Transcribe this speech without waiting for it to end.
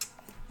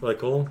What do they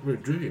call them? We're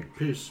drinking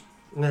piss.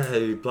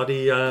 No,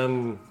 bloody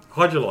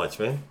hydrolytes,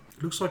 man.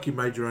 Looks like you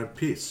made your own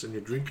piss and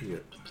you're drinking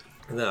it.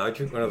 No, I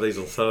drink one of these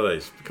on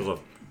Saturdays because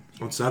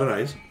On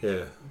Saturdays?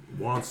 yeah.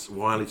 Why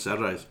only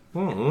Saturdays?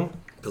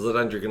 Because I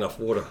don't drink enough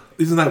water.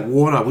 Isn't that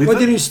water with Why it?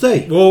 didn't you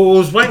stay? Well, I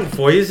was waiting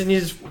for you, and you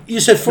just... You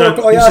said 4 No,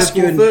 o'clock. I you asked said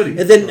you, and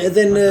 4:30.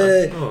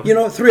 then you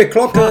know, 3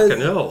 o'clock.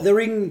 Fucking hell. They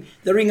ring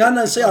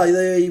Anna and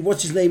say,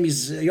 what's his name?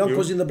 His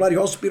uncle's in the bloody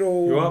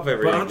hospital. You are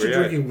very But aren't you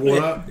angry, eh? drinking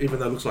water even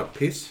though it looks like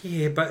piss?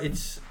 Yeah, but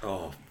it's...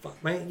 Oh,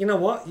 fuck, man. You know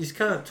what? You just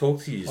can't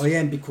talk to you. I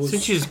am because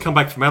Since you just come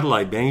back from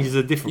Adelaide, man,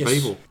 you're different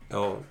Yes. people.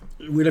 Oh,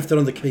 we left it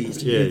on the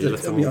keys. yeah, you Tell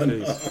left them me on on-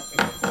 the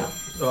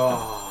keys.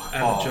 Oh,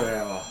 amateur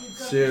hour.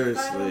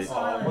 Seriously.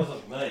 Oh, it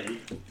wasn't me.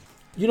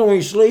 You know when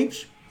he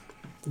sleeps,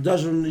 he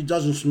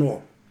doesn't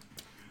snore.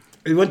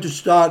 He went to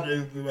start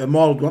a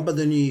mild one, but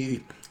then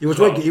he was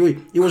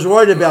waking. He was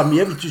worried about me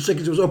every 2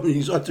 seconds. He was opening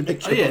his eyes to make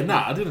Oh, sure. yeah, no,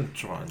 I didn't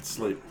try and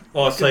sleep.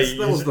 Oh, so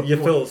That was the you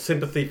point. felt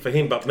sympathy for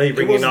him, but me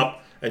ringing wasn't-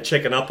 up and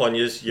checking up on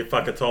you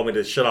fucking told me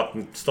to shut up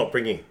and stop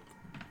ringing.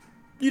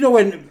 You know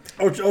when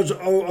I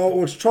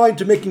was trying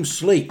to make him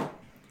sleep,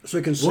 so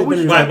he can sleep. was-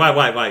 when Wait,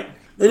 he's- wait.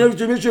 Then every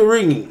time you're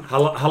ringing.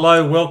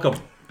 Hello, welcome.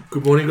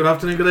 Good morning, good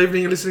afternoon, good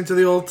evening. You're listening to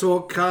the All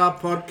Talk Car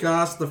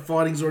Podcast. The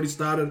fighting's already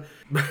started.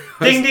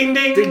 Ding, ding,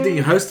 ding. Ding,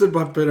 ding. Hosted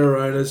by Peter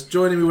Aronas.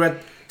 Joining me, we're at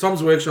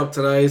Tom's workshop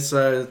today.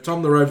 So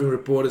Tom, the roving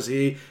reporter's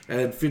here,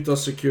 and Fitos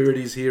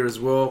Security's here as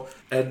well.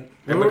 And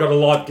And we've got a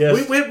live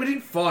guest. we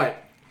didn't fight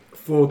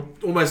for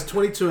almost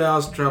 22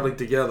 hours travelling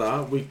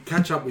together. We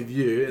catch up with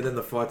you, and then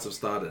the fights have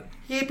started.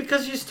 Yeah,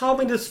 because you just told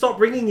me to stop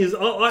ringing you.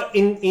 How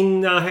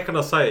can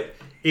I say it?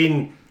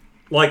 In,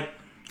 like,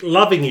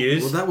 loving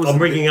you, I'm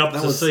ringing up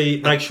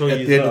to make sure at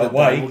you're the end of the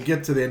day. awake. We'll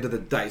get to the end of the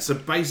day. So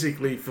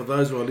basically, for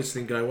those who are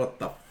listening, going, "What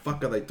the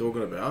fuck are they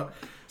talking about?"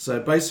 So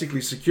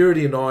basically,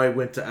 Security and I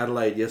went to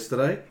Adelaide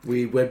yesterday.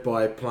 We went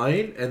by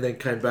plane and then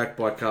came back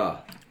by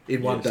car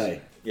in one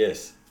day.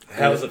 Yes.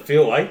 How does it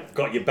feel, eh?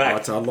 Got your Oh, back.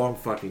 it's a long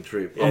fucking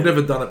trip. Yeah. I've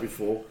never done it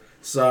before.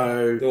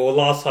 So Well,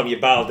 last time you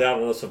bailed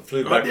out on us and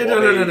flew back.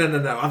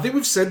 no. I think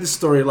we've said this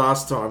story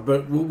last time,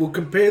 but we'll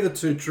compare the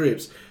two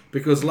trips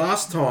because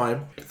last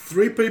time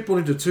 3 people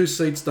into 2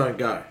 seats don't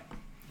go.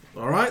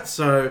 All right,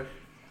 so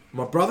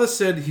my brother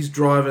said he's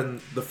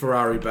driving the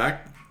Ferrari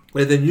back,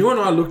 and then you and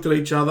I looked at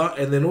each other,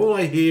 and then all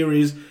I hear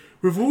is,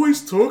 "We've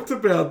always talked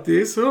about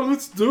this. Oh,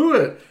 let's do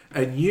it."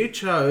 And you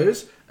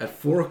chose at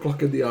 4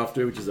 o'clock in the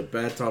afternoon, which is a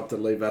bad time to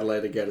leave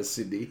Adelaide and go to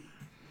Sydney.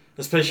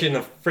 Especially in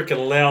a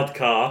freaking loud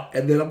car.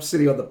 And then I'm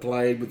sitting on the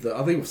plane with the,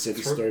 I think we've said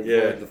this story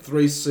before, Yeah. the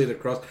 3-seat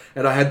across,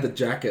 and I had the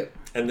jacket.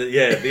 And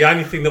the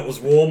only thing that was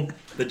warm,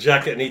 the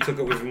jacket, and he took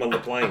it with him on the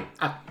plane.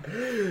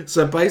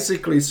 So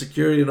basically,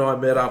 Security and I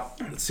met up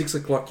at 6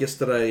 o'clock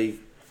yesterday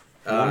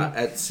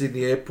at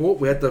Sydney Airport.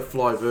 We had to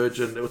fly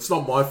Virgin. It's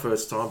not my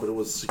first time, but it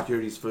was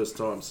Security's first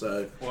time.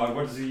 So Why?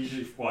 What does he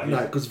usually... Why?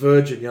 no, because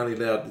Virgin, you're only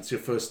allowed, it's your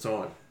first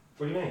time.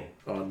 What do you mean?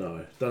 Oh no,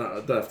 I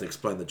don't have to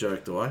explain the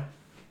joke, do I?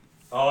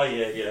 Oh,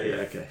 yeah. Okay. Yeah,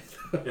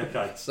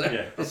 okay.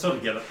 Yeah, I sort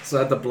of get it. So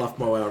I had to bluff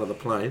my way onto the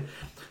plane.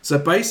 So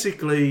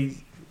basically,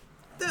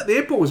 the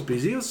airport was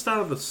busy. It was the start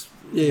of this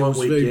Yeah, it one was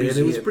very weekend.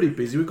 busy, It was yeah. pretty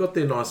busy. We got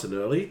there nice and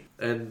early.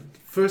 And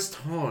first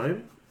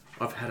time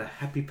I've had a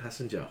happy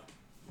passenger.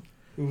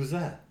 Who was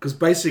that? Because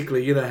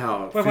basically, you know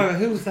how... Wait,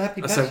 who was the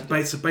happy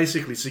passenger? So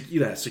basically, you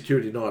know,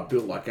 Security and I are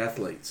built like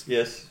athletes.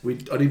 Yes. I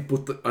didn't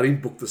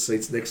book the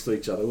seats next to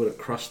each other. I would have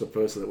crushed the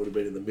person that would have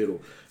been in the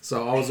middle.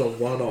 So I was on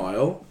one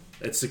aisle,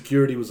 and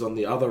Security was on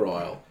the other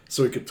aisle,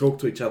 so we could talk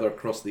to each other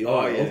across the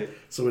aisle. yeah.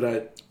 So we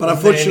don't. But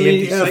Was there any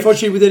unfortunately, empty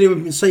seats? we didn't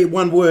even say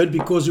one word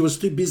because he was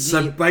too busy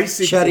So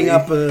basically, shutting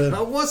up.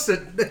 I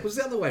wasn't. It was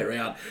the other way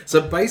around.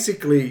 So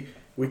basically,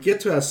 we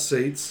get to our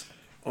seats.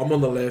 I'm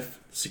on the left.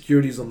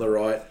 Security's on the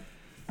right.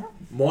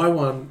 My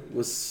one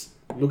was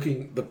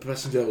looking. The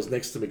passenger that was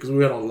next to me, because we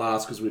went on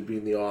last because we'd been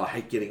in the aisle. I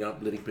hate getting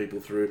up, letting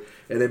people through.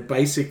 And then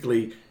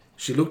basically,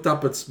 she looked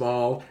up and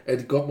smiled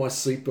and got my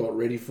seatbelt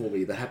ready for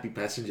me. The happy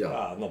passenger.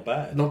 Ah, not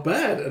bad. Not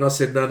bad. And I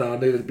said, no, I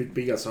need it a bit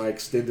bigger, so I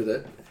extended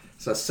it.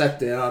 So I sat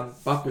down,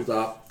 buckled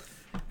up,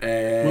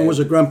 and... One was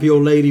a grumpy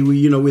old lady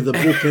with a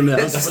book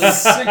and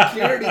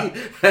Security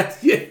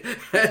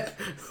had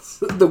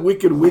the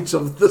Wicked Witch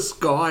of the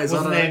Skies.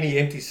 Wasn't there any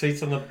empty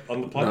seats on the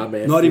plane? Nah,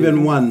 man, not full.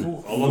 even one. A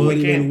long Not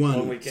weekend. even one.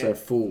 Long weekend. So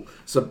full.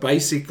 So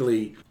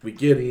basically, we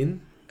get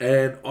in,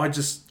 and I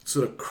just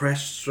sort of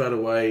crashed straight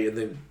away, and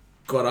then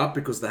got up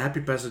because the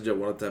happy passenger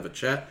wanted to have a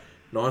chat.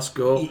 Nice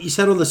girl. He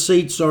sat on the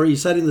seat. He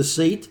sat in the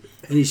seat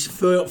and he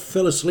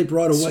fell asleep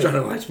right away. Straight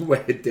away, put my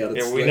head down. And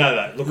Yeah, we slept. know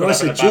that. Look And I what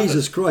said, happened at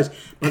Jesus Christ.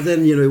 But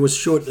then, it was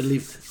short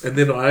lived. And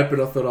then I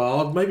opened. I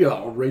thought, maybe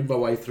I'll read my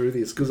way through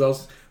this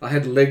because I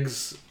had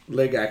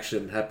leg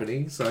action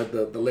happening. So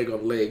the leg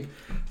on leg.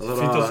 I thought,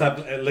 Bathurst. She does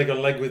have a leg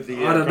on leg with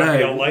the I don't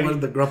grumpy know. old lady. What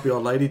did the grumpy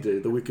old lady do?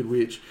 The Wicked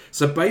Witch.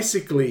 So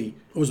basically,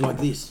 It was like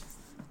this.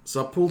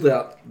 so I pulled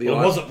out the.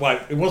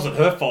 Well, it wasn't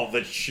her fault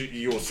that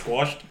you were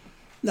squashed.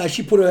 No,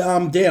 she put her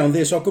arm down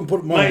there so I couldn't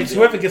put mine Mate, it's down.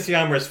 whoever gets the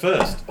armrest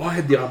first. I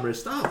had the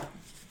armrest up.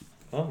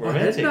 Oh,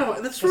 romantic.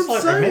 That's what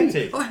I'm saying.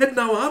 Romantic. I had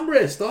no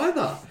armrest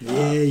either.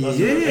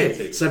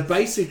 Yeah. So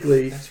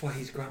basically... That's why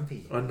he's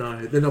grumpy. I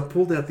know. Then I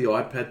pulled out the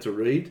iPad to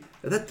read,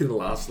 and that didn't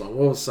last long.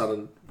 All of a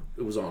sudden,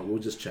 it was on. We were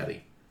just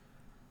chatting.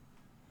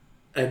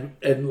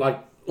 And like,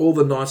 all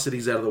the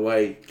niceties out of the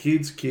way.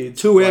 Kids.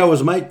 2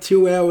 hours, mate.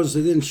 2 hours.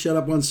 They didn't shut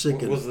up 1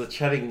 second. Was the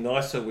chatting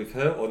nicer with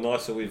her or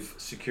nicer with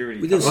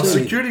security?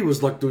 Security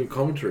was like doing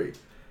commentary.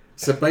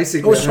 So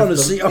basically, I was trying to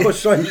see. I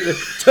was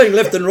turning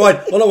left and right.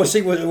 All I was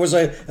seeing was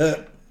a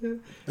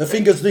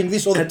fingers doing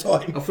this all the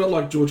time. I felt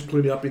like George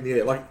Clooney up in the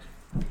air. Like,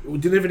 we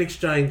didn't even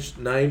exchange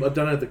name. I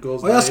don't know the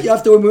girl's name. I asked you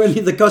after when we went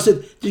in the car. I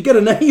said, "Did you get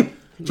a name?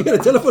 Did you get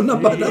a telephone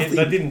number?" Nothing.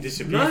 They didn't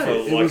disappear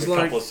for like a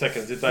couple of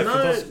seconds, did they?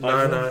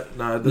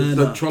 No.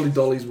 The trolley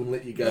dollies wouldn't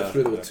let you go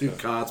through. There were 2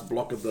 cars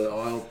blocking the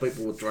aisle.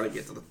 People were trying to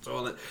get to the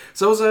toilet.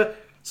 So it was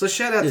So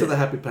shout out to the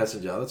happy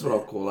passenger. That's what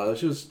I'll call her.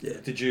 She was. Yeah.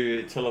 Did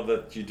you tell her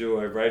that you do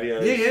a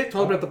radio? Yeah.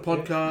 Told her about the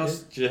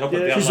podcast. Yeah. Did you help her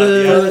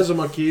download those are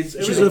my kids.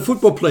 She's a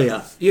football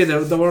player. Yeah,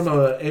 they were on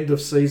an end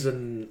of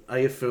season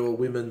AFL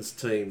women's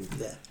team.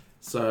 Yeah.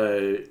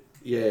 So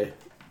yeah.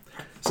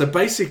 So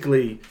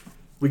basically,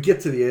 we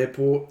get to the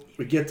airport.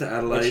 We get to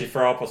Adelaide. Did she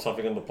throw up or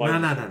something on the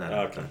plane? No.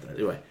 Okay.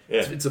 Anyway,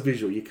 it's a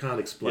visual. You can't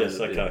explain it. Yes,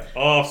 okay.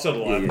 Oh, sort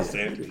of like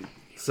understand.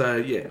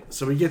 Yeah.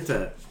 So we get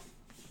to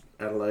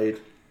Adelaide.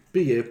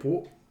 Big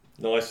airport.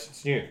 Nice.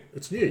 It's new.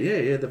 It's new,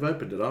 yeah. They've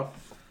opened it up.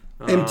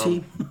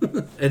 Empty.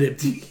 And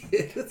empty.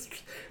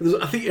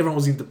 I think everyone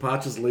was in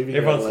departures leaving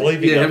Everyone's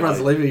Adelaide. leaving Adelaide.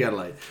 Everyone's leaving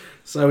Adelaide.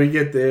 So we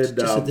get there. It's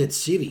just a dead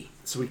city.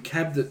 So we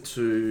cabbed it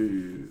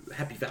to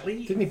Happy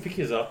Valley. Didn't he pick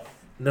us up?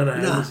 No.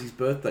 It was his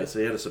birthday, so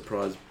he had a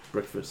surprise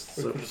breakfast.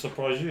 We could have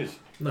surprised you.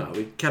 No,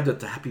 we cabbed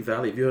it to Happy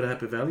Valley. Have you heard of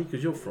Happy Valley?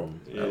 Because you're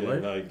from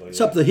Adelaide. No, it's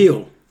up the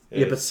hill.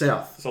 Yeah, but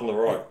south. It's on the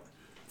right.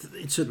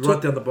 It's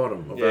right down the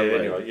bottom of Adelaide.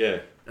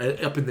 Anyway,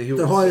 up in the hills.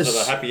 The highest.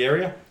 So the happy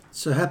area?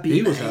 So happy.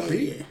 He was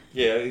happy.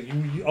 Yeah,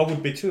 I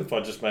would be too if I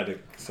just made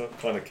some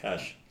kind of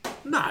cash.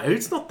 No,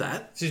 it's not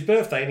that. It's his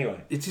birthday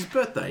anyway. It's his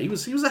birthday. He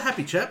was a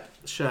happy chap.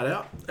 Shout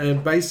out.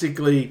 And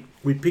basically,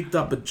 we picked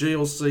up a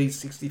GLC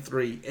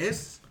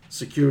 63S.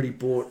 Security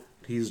bought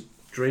his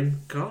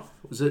dream car.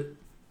 Was it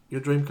your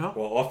dream car?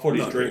 Well, I thought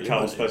his dream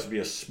car was supposed to be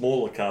a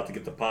smaller car to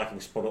get the parking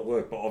spot at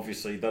work, but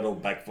obviously that all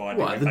backfired.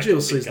 Why? The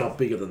GLC's not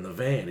bigger than the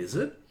van, is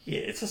it? Yeah,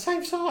 it's the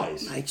same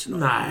size. No, it's not.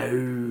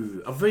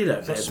 No. A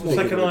Vito van's So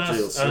bigger can than I a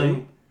ask,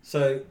 GLC.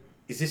 so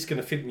is this going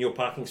to fit in your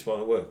parking spot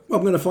at work? Well,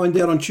 I'm going to find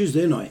out on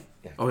Tuesday night.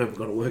 Oh, we haven't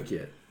got to work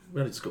yet.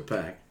 We only just got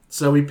back.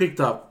 So we picked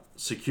up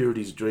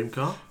Security's dream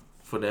car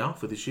for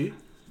this year.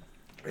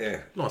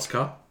 Yeah. Nice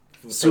car.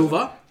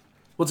 Silver.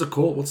 What's it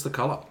called? What's the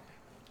colour?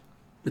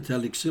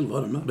 Metallic silver,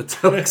 I don't know.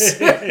 Metallic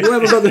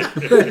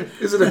silver.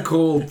 Isn't it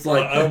called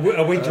like...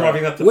 Are we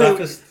driving up to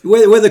Bathurst?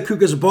 Where the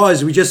Cougars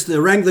buys, we just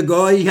rang the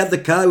guy, he had the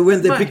car, we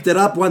went there, picked it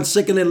up, 1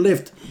 second and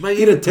left. Mate,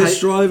 didn't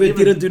test drive it,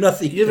 didn't do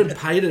nothing. You haven't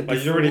paid it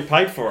before. You already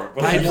paid for it.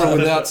 Paid for it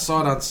without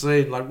sight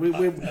unseen. Like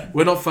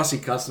we're not fussy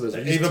customers.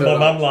 Even my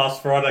mum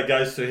last Friday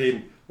goes to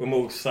him when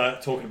we were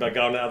talking about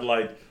going to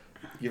Adelaide.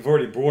 You've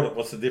already brought it,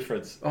 what's the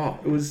difference? Oh,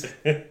 it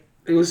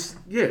was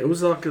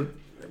like a...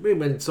 We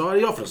went inside,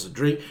 he offered us a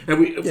drink, and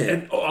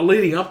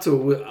leading up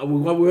to it, we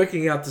were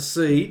working out to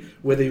see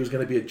whether he was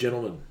going to be a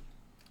gentleman.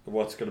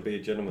 What's going to be a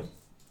gentleman?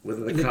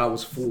 Whether the car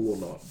was full or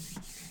not.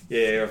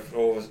 Yeah,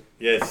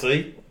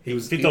 see? He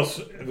was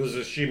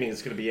assuming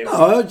it's going to be empty.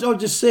 No, I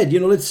just said,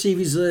 let's see if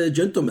he's a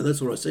gentleman,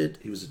 that's what I said.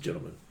 He was a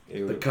gentleman.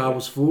 The car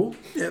was full.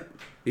 Yep.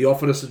 He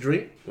offered us a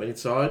drink, went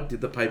inside,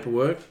 did the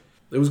paperwork.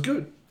 It was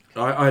good.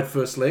 I had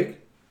first leg,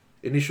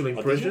 initial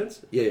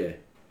impressions. Yeah.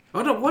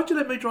 I don't know, why'd you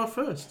let me drive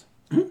first?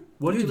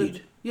 What you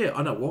did? Yeah,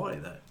 I know why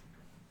though.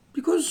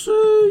 Because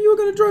you were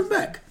going to drive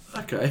back.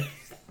 Okay.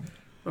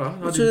 All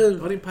right, I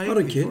didn't pay. I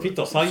don't care.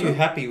 Fitos, are you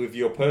happy with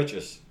your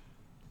purchase?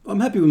 I'm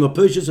happy with my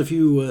purchase. A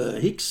few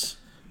hicks.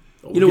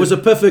 It was a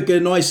perfect,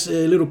 nice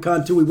little car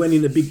until we went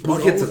in a big pot.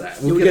 We'll get to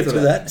that. We'll get to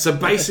that. So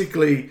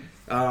basically,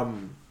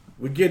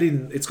 we get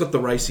in. It's got the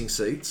racing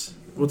seats.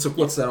 What's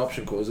that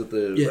option called? Is it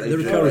the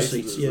Recaro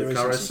seats? The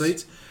Recaro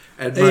seats.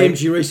 And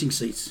AMG racing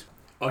seats.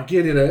 I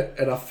get in it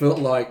and I felt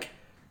like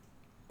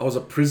I was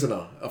a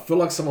prisoner. I felt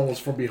like someone was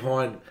from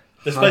behind.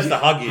 They're supposed to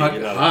hug you.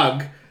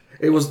 Hug.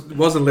 It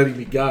wasn't letting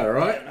me go,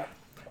 right?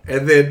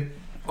 And then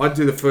I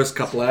do the first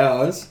couple of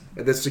hours,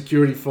 and then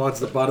security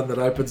finds the button that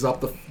opens up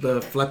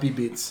the flappy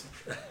bits.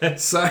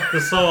 So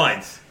the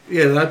sides.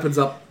 Yeah, it opens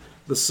up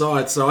the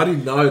sides. So I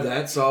didn't know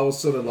that, so I was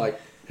sort of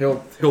like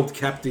held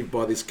captive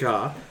by this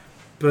car.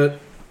 But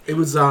it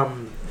was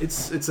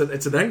it's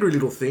an angry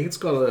little thing. It's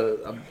got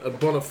a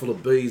bonnet full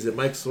of bees. It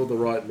makes all the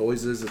right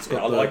noises. It's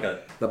got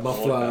the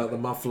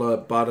muffler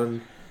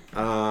button.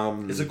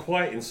 Is it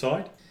quiet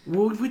inside?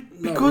 Well,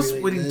 because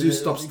we didn't do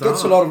stop start. It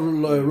gets a lot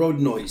of road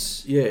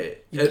noise. Yeah,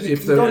 you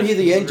don't hear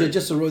the engine,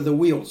 just the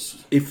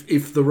wheels.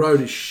 If the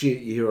road is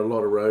shit, you hear a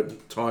lot of road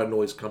tyre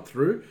noise come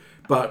through.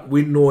 But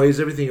wind noise,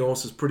 everything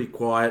else is pretty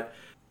quiet.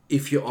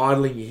 If you're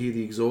idling, you hear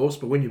the exhaust.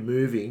 But when you're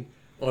moving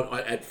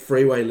at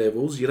freeway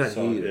levels, you don't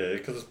hear it. Yeah,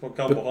 because it's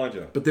going behind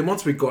you. But then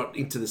once we got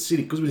into the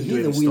city, because we didn't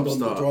hear do the any wind stop on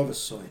start, the driver's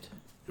side.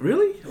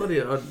 Really?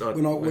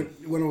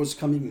 When I was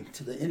coming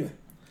to the anyway.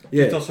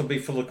 Yeah. It will be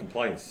full of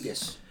complaints.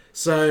 Yes.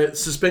 So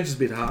suspension's a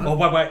bit hard. Oh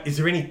wait. Is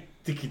there any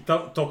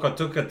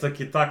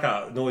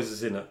tiki-taka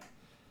noises in it?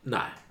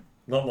 No.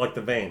 Not like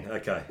the van.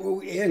 Okay. Well,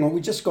 hang on.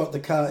 We just got the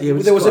car. Yeah,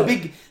 there was a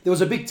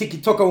big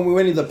tiki-taka when we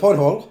went in the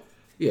pothole.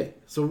 Yeah.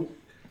 So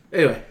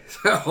anyway,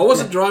 I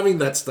wasn't driving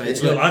that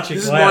stage. Well, aren't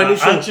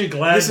you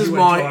glad? This is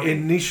my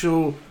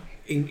initial.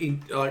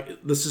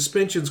 The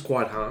suspension's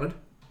quite hard,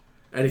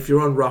 and if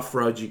you're on rough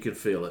roads, you can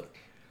feel it.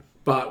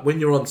 But when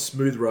you're on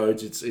smooth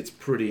roads, it's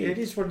pretty. It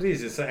is what it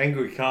is. It's an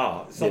angry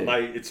car. It's not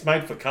made. It's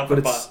made for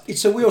comfort, but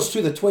it's a wheels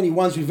too. The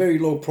 21s with very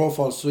low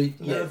profile. So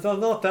they're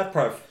not that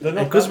pro. They're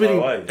not that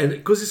low. And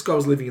because this guy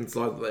was living in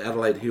like the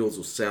Adelaide Hills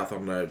or south, I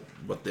don't know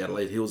what the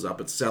Adelaide Hills are,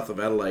 but south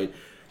of Adelaide.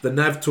 The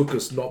nav took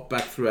us not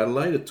back through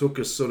Adelaide. It took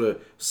us sort of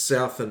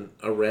south and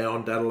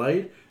around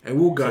Adelaide, and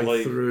we were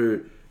going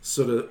through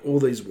sort of all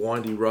these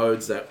windy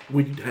roads that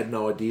we had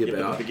no idea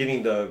about. At the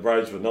beginning, the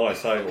roads were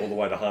nice, all the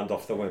way to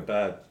Hahndorf. They weren't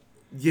bad.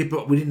 Yeah,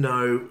 but we didn't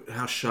know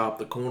how sharp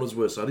the corners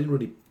were, so I didn't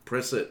really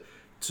press it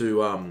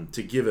to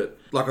give it.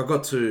 Like I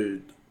got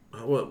to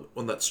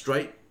on that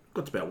straight,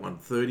 got to about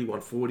 130,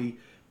 140,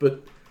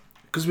 but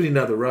because we didn't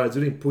know the roads,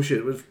 we didn't push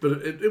it.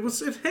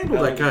 It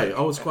handled okay.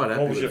 I was quite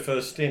happy. What was your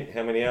first stint?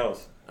 How many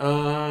hours?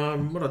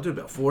 What did I do?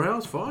 About 4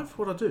 hours, 5?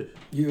 What did I do?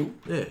 You?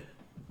 Yeah.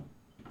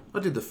 I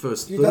did the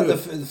first third. You done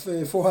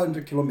the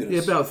 400 kilometres.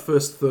 Yeah, about the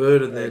first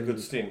third, and then good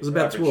stint. It was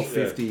about Average,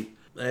 12.50.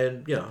 Yeah.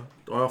 And,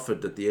 I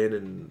offered at the end,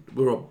 and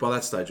by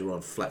that stage we were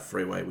on flat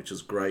freeway, which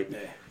was great.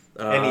 Yeah.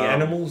 Any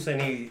animals?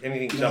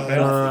 Anything jump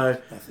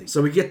out? No.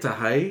 So we get to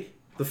Hay.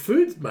 The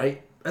food,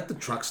 mate, at the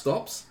truck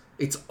stops,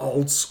 it's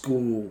old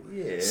school.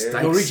 Yeah.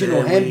 Steak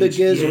original sandwich.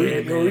 hamburgers,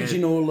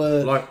 original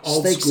like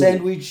old steak school.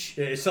 sandwich.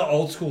 Yeah, it's not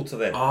old school to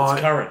them.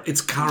 It's current.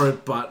 It's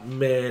current, but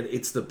man,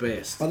 it's the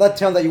best. By that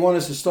town that you want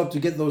us to stop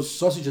to get those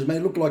sausages,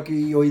 mate, look like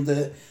you're in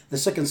the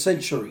 2nd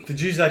century. Did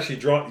you actually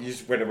drive? You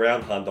just went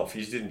around Hahndorf.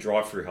 You just didn't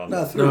drive through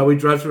Hahndorf. No, we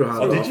drove through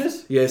Hahndorf. Oh, did you?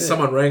 Yeah,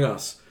 someone rang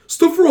us.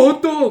 Stop for a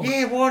hot dog.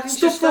 Yeah, why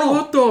didn't you stop? For a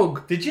hot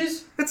dog. Did you?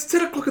 It's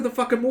 10 o'clock in the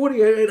fucking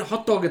morning. I ate a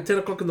hot dog at 10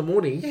 o'clock in the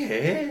morning.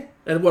 Yeah.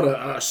 And what,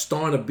 a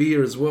stein of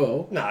beer as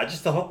well. Nah,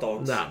 just the hot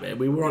dogs. Nah, man,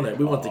 we were on it.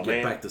 We wanted to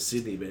get back to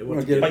Sydney, man.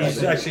 But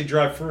you actually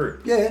drove through?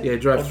 Yeah. Yeah,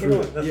 drove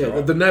through. Yeah,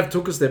 right. The nav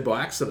took us there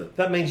by accident.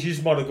 That means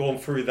you might have gone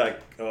through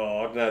that, I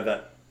don't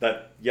know,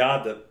 that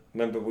yard that,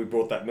 remember we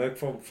brought that Merc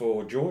from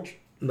for George?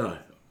 No.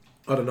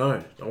 I don't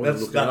know. I want to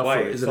look that out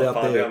way. for it. Is it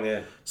out there? Down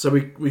there? So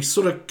we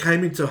sort of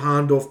came into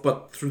Hahndorf,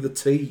 but through the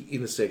T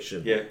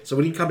intersection. Yeah. So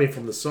we didn't come in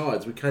from the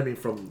sides. We came in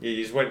from... Yeah,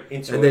 you just went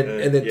into and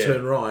then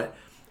turned right.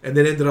 And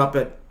then ended up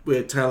at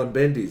where Tail and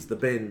Bend is,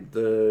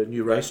 the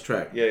new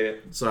racetrack. Yeah, yeah.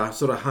 So I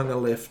sort of hung a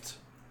left.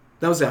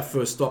 That was our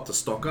first stop to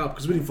stock up,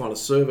 because we didn't find a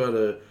servo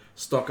to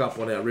stock up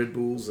on our Red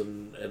Bulls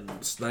and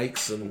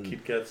snakes and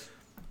Kit Kats.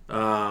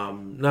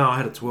 No, I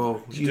had a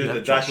 12. Did you do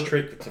the dash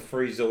trick to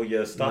freeze all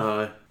your stuff?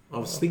 No. I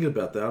was thinking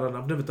about that.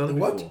 I've never done it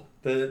before.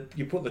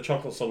 You put the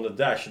chocolates on the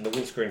dash and the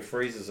windscreen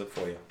freezes it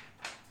for you.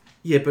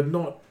 Yeah, but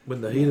not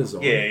when the heater's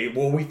on. Yeah,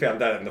 well, we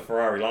found that in the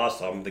Ferrari last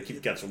time. The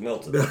Kit Kats were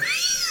melted.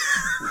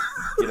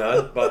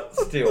 But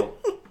still.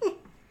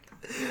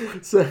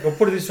 So, well,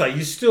 put it this way.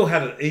 You still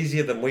had it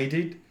easier than we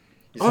did.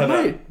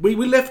 Mate, we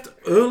left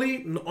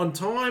early on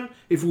time.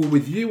 If we were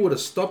with you, would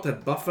have stopped,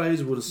 had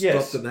buffets, would have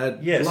stopped and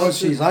had lunch.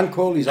 His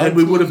uncle, and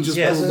we would have just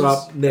pulled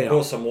up now.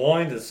 Bought some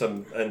wine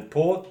and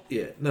port.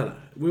 Yeah, no.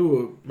 We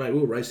were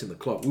racing the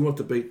clock. We wanted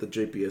to beat the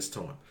GPS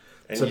time.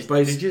 And so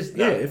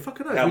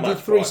fucking hell. We did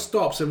 3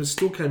 stops and we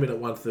still came in at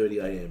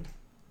 1:30 a.m.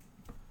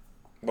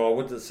 Well,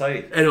 what did it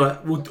say? Anyway,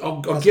 we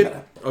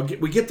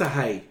get to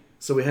Hay,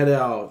 so we had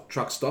our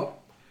truck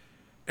stop,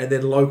 and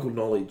then local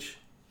knowledge.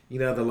 You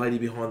know, the lady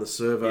behind the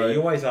servo. Yeah,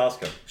 you always ask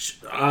her. She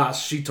where'd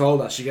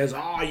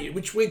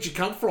you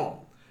come from?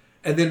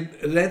 And then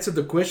it answered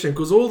the question,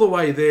 because all the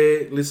way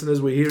there,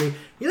 listeners were hearing,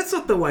 that's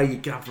not the way you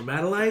come from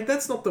Adelaide.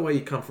 That's not the way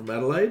you come from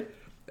Adelaide.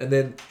 And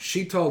then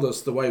she told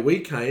us the way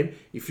we came,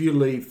 if you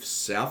leave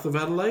south of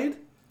Adelaide,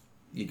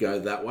 you go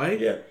that way.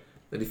 Yeah.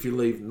 And if you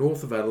leave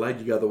north of Adelaide,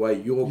 you go the way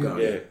you're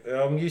going.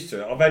 Yeah, I'm used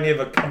to it. I've only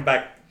ever come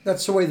back.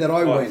 That's the way that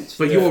I went.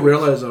 But your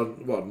relo's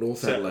on,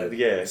 North Adelaide?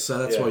 Yeah. So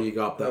that's why you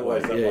go up that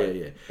way.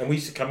 Yeah. And we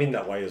used to come in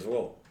that way as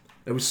well.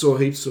 And we saw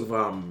heaps of,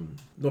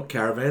 not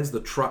caravans, the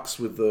trucks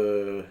with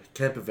the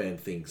camper van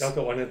things. I've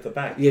got one at the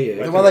back.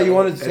 Yeah. The one that you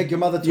wanted to take your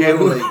mother to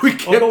Adelaide.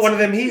 I've got one of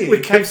them here. I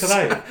kept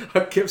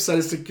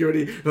saying to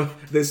security,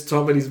 there's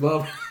Tom and his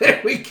mum.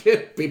 We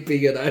kept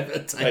bipping it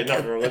over. Hey,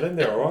 nothing wrong with them.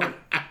 They're all right.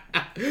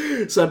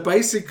 So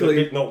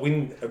basically... Not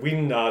wind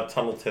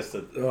tunnel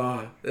tested.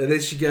 And then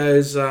she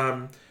goes...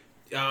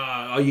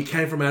 you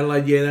came from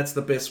Adelaide, that's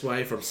the best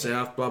way from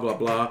south, blah, blah,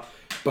 blah.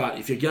 But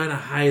if you're going to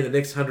Hay the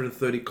next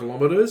 130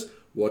 kilometres,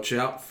 watch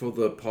out for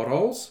the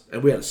potholes.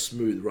 And we had a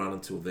smooth run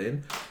until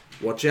then.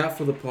 Watch out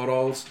for the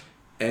potholes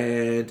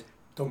and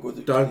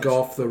don't go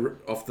off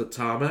the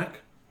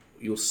tarmac.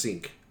 You'll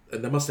sink.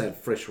 And they must have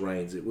fresh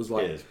rains. It was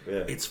like,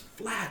 it's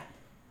flat.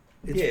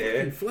 It's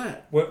fucking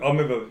flat. Well, I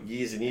remember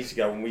years and years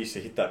ago when we used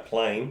to hit that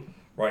plane,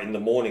 right, in the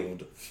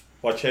morning,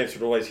 by chance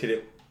would always hit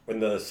it when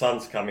the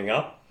sun's coming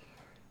up,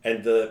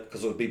 and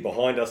because it would be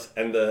behind us,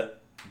 and the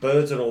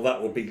birds and all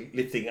that would be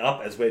lifting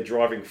up as we're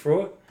driving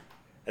through it,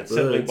 and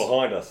settling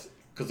behind us,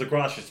 because the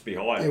grass used to be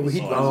high. Yeah, we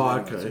hit Oh,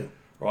 okay.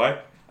 Right?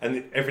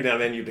 And every now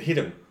and then you'd hit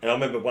them. And I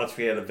remember once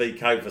we had a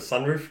VK for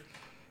sunroof.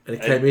 And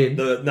it came in.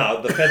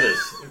 The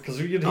feathers. Because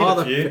you'd hit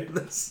a few.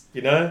 Feathers.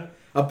 You know?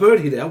 A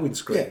bird hit our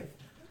windscreen. Yeah.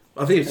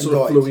 I think it sort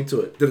of flew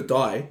into it. Did it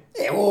die?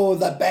 Yeah, oh,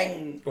 that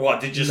bang. What,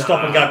 did you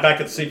stop and go back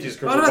and see if you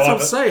could revive it? That's what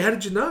I'm saying. How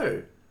did you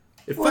know?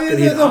 It Well, fucking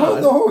yeah, hit the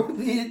hard. whole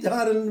hit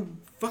hard and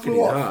Fucking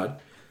flew hit off. hard.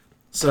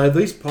 So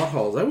these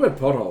potholes, they weren't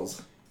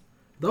potholes.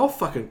 They were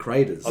fucking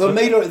craters. They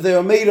were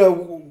a metre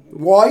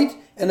wide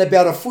and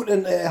about a foot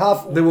and a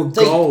half There were deep.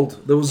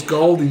 gold. There was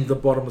gold in the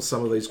bottom of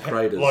some of these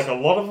craters. Like a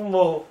lot of them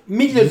were...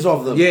 Millions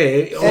of them.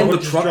 Yeah, on And- the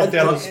just truck. dropped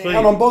down the and, speed.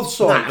 and on both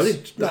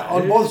sides. No,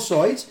 on both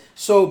sides.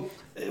 So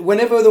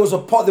whenever there was a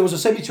pot, there was a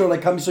semi-trailer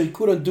coming, so you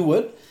couldn't do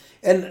it.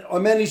 And I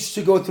managed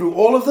to go through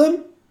all of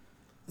them.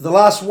 The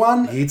last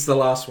one, He hits the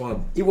last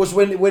one. it was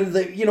when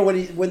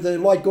the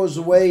light goes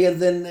away,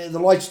 and then the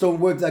lights don't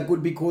work that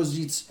good because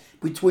it's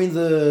between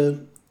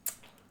the.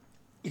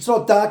 It's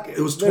not dark. It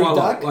was very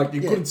twilight. dark. Like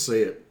you Yeah. couldn't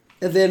see it.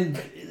 And then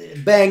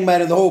bang,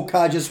 man, and the whole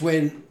car just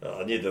went.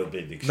 I knew there would be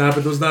an No, but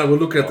there was no. We're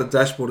looking at the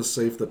dashboard to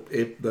see if the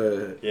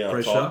I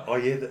pressure. thought,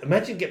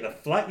 imagine getting a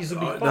flat. You would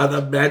be No, fucked.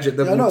 imagine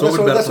that Yeah, we no, were that's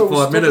talking what about it for we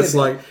was 5 minutes. talking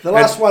about. Like The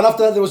last one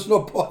after that, there was no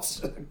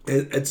pots.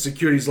 and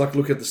security's like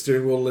looking at the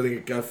steering wheel, letting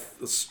it go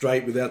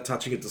straight without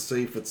touching it to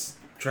see if it's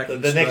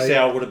tracking. The next straight.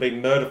 hour would have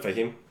been murder for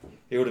him.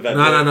 He would have had...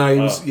 No. He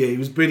Oh. was he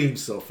was beating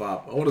himself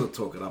up. I wanted to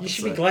talk it up. You and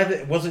should say- be glad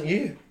that it wasn't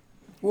you.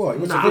 What?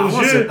 Nah, If it I was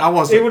wasn't. you, I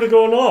wasn't. it would have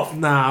gone off.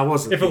 Nah, I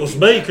wasn't. If it was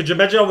thinking me, could you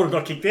imagine I would have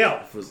got kicked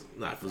out? if it was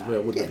me, I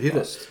wouldn't have hit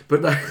it.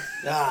 But no,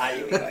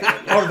 I would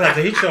have had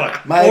to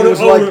hitchhike. Mate, it was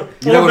like-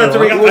 You know I would have had to what,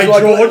 ring It up, was hey,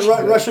 like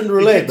George. Russian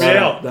roulette.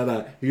 Yeah.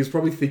 no. He was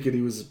probably thinking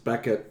he was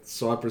back at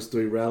Cyprus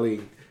doing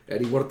rallying,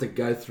 and he wanted to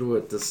go through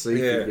it to see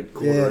Yeah. if he could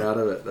corner out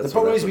of it. The That's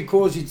problem what is happened.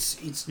 because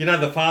it's You know,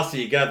 the faster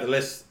you go, the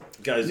less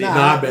goes in.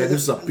 Nah, man,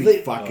 this is a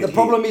big fucking The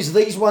problem is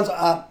these ones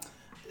are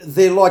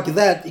they're like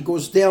that. It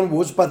goes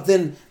downwards, but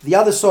then the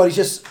other side is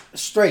just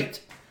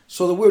straight.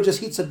 So the wheel just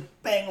hits it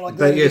bang like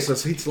But that. yes,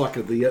 it hits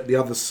like the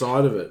other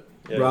side of it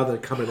Yeah. rather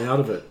than coming out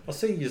of it. I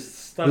see you There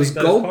studying was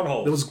those gold.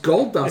 potholes. There was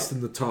gold dust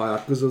in the tire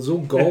because there was all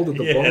gold at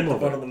the yeah, bottom at the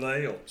of bottom it. of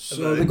the hill.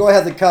 So the guy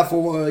had the car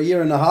for a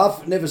year and a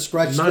half, never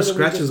scratched No it. and we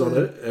scratches just, on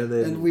it, and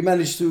then we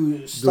managed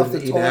to stuff the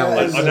it in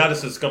hours. tires. I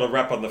noticed it's got a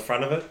wrap on the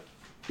front of it,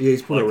 yeah,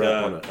 he's put like a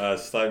wrap on it. a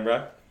stone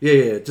wrap.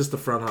 Yeah, just the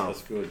front half.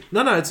 That's good.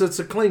 No, it's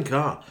a clean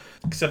car.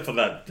 Except for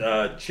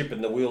that chip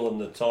in the wheel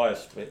and the tyre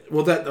split.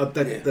 Well,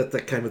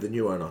 that came with the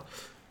new owner.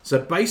 So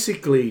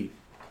basically,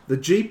 the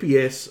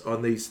GPS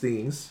on these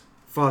things.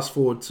 Fast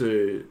forward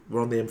to we're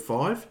on the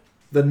M5.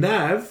 The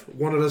nav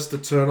wanted us to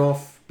turn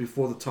off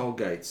before the toll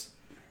gates.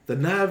 The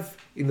nav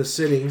in the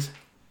settings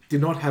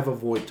did not have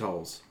avoid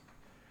tolls,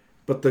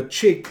 but the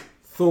chick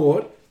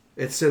thought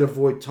it said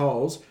avoid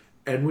tolls,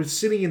 and we're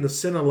sitting in the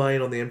center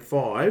lane on the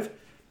M5,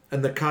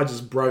 and the car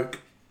just braked.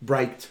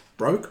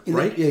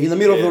 in the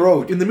middle of the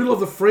road. In the middle of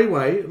the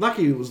freeway,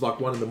 lucky it was like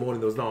 1 a.m,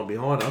 there was no one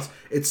behind us,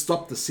 it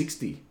stopped to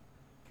 60.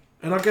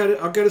 And I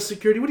go to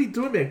security, what are you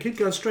doing, man? Keep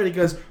going straight. He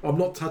goes, I'm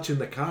not touching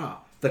the car.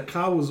 The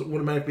car was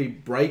automatically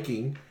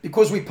braking.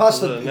 Because we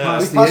passed No, we no.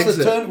 passed Past the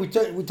the turn,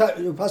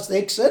 we passed the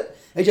exit,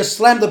 and just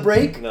slammed the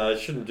brake. No, it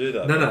shouldn't do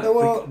that. No.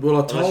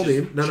 Well, I told Unless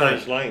you him, no.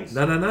 change lanes.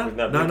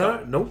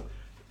 No.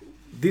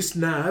 This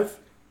nav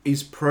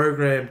is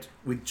programmed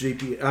with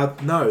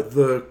GPS. No,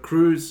 the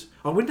cruise.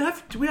 Oh,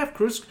 do we have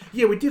cruise?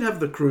 Yeah, we did have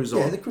the cruise on.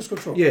 Yeah, the cruise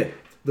control. Yeah,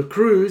 the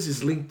cruise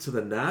is linked to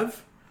the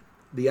nav.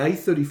 The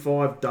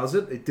A35 does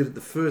it. It did it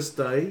the first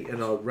day,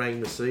 and I rang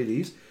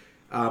Mercedes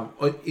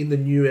in the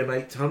new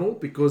M8 tunnel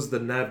because the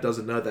nav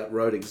doesn't know that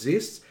road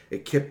exists.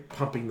 It kept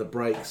pumping the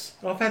brakes.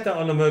 I've had that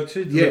on the Merc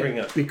too, delivering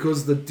it.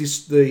 Because the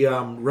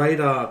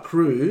radar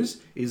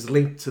cruise is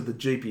linked to the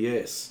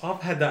GPS.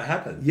 I've had that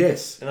happen.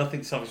 Yes. And I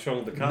think something's wrong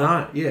with the car.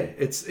 No. Yeah.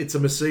 It's a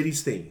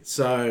Mercedes thing.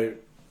 So.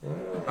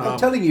 I'm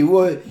telling you,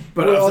 we're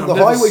but on I've the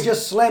never highway,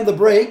 just slammed the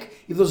brake.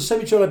 If there was a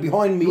semi-trailer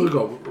behind me, we're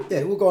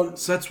gone.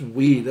 So that's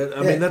weird.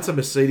 I mean, that's a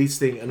Mercedes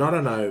thing, and I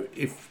don't know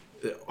if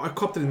I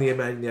copped it in the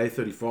M8 and the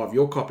A35.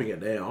 You're copping it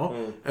now,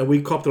 and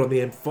we copped it on the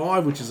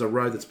M5, which is a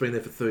road that's been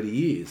there for 30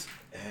 years.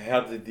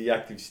 How did the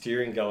active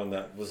steering go on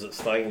that? Was it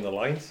staying in the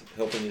lanes,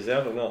 helping you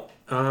out or not?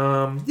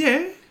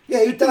 Yeah. Yeah,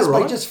 it does, right.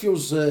 but it just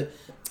feels.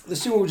 The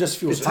steering wheel just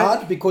feels It's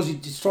hard because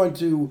it's trying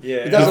to. Yeah,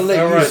 it doesn't let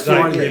you. roads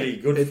ain't Yeah. really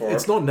good for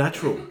It's it. not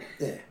natural.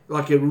 Yeah.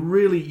 Like it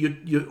really,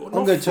 you're I'm not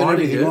going to turn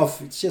fighting everything it.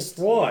 off. It's just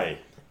Why?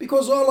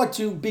 because I like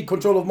to be in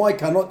control of my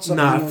car, not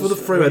something Nah, else. for the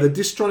freeway, the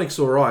Distronics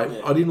all right.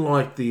 Yeah. I didn't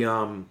like the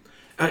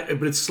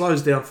but it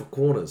slows down for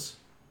corners.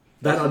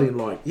 That I didn't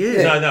like.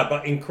 Yeah. No,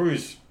 but in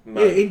cruise Yeah,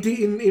 mode.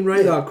 in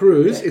radar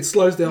cruise, it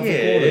slows down for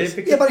corners.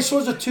 Yeah, but it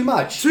slows it too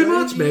much. Too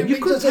much, man. You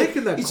it could have doesn't-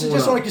 taken that It's corner.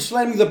 just like you're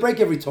slamming the brake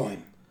every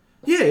time.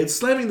 Yeah, it's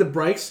slamming the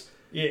brakes.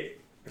 Yeah.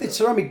 It's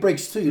ceramic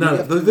brakes too. No, You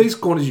have to- these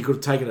corners you could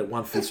have taken at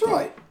 150. That's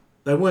right.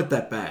 They weren't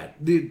that bad.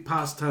 The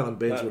past tail and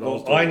bends when I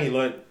was Well, I doing only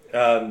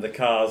learnt the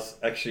cars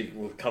actually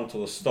will come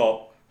to a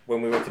stop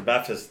when we went to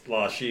Bathurst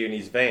last year in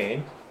his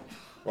van.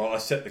 Right, I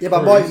set the Yeah,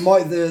 cruise.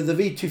 but the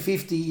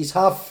V250 is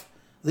half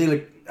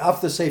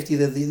the safety.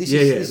 This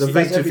The does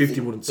V250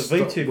 everything. wouldn't The stop,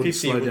 V250 wouldn't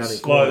slow would down in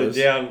slow corners.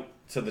 down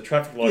to the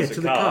traffic Yeah, lights to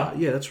of the car.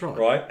 Yeah, that's right.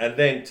 Right, and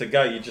then to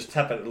go, you just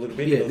tap it a little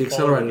bit. Yeah, it'll the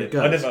follow accelerator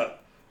again. goes. I never.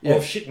 Yeah.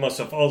 Oh shit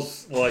myself! I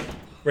was like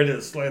ready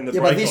to slam the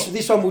Yeah, brake but on.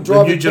 this one will The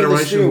drive. new it, turn the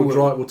generation steering will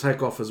wheel. will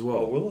take off as well.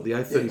 Oh, will it? The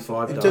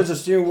A35 It does. turns the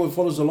steering wheel,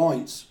 follows the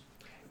lines.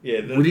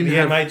 Yeah, the We didn't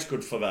have- M8's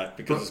good for that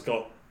because it's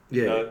got.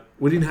 Yeah, You know,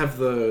 we didn't have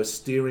the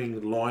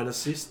steering line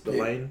assist, the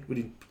Yeah. lane. We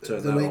didn't turn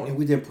The that lane, on.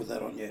 we didn't put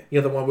that on. Yeah,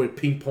 Yeah, the one where it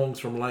ping pongs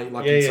from lane,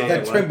 like Yeah, inside yeah,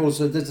 that the lane. trembles.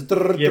 There's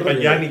a yeah, but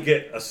you Yeah. only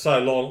get so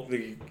long.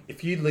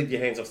 If you leave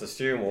your hands off the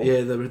steering wheel,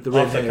 Yeah, the red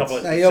after a couple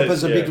hands. of, He it opens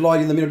says, a big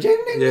light in the middle. Yeah,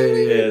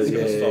 it's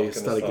gonna yeah, stop, you gonna started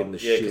stop. getting the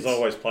Yeah, because shits. I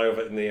always play with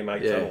it in the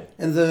M8 Yeah. tunnel.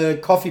 And the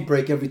coffee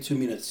break every 2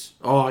 minutes.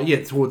 Oh, yeah,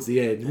 towards the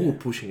end. We were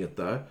pushing it,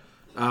 though.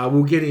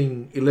 We're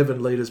getting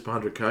 11 litres per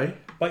 100k.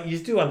 But you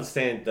do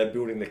understand they're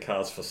building the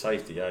cars for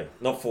safety, eh?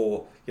 Not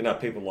for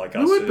people like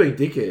We us weren't being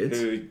dickheads.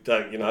 who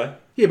don't,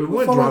 Yeah, but we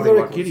weren't follow the driving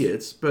like records.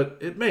 idiots.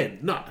 But,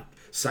 no.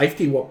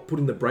 Safety, what,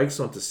 putting the brakes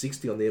on to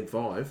 60 on the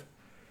M5?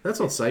 That's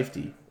not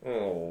safety.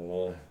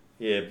 Oh,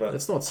 yeah, but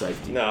That's not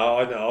safety. no,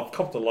 I know. I've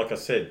copped it like I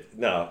said.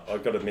 No,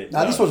 I've got to admit.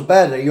 Now no. this was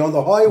bad. You're on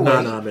the highway.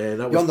 No, man,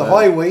 that was You're on the bad.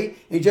 highway.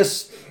 You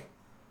just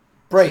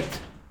braked.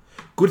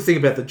 Good thing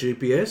about the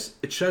GPS,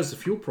 it shows the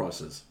fuel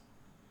prices.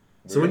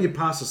 So when you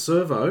pass a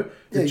servo,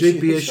 the Yeah,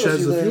 GPS it shows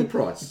you the fuel It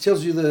price.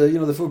 tells you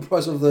the full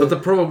price of the. But the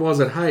problem was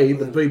that the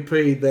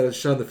BP that had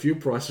shown the fuel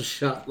price was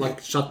shut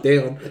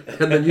down,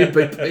 and the new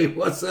BP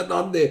wasn't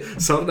on there.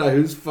 So I don't know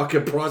whose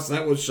fucking price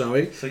that was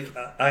showing. See,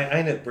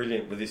 ain't it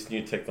brilliant with this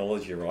new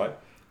technology, right?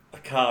 A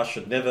car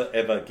should never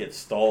ever get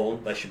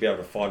stolen. They should be able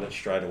to find it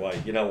straight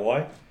away. You know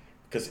why?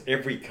 Because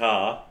every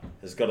car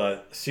has got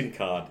a SIM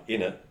card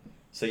in it,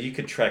 so you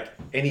could track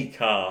any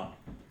car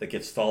that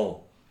gets stolen.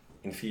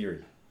 In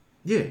theory,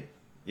 Yeah.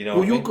 you know.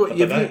 Well, what I mean? But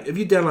they don't. if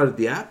you downloaded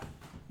the app,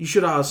 you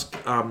should ask.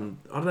 I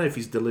don't know if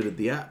he's deleted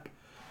the app,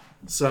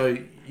 so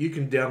you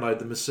can download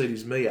the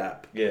Mercedes Me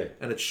app. Yeah.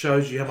 And it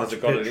shows you how much Has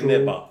it got petrol. it in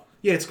there, but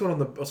Yeah, it's got on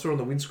the. I saw it on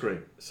the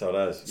windscreen. so it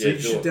has. So Yeah, you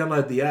do should it.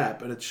 download the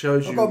app, and it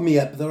shows I you. got me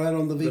app. They're right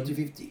on the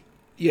V250.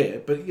 Yeah,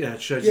 but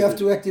it shows You you. have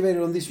to activate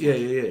it on this Yeah,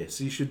 one. yeah.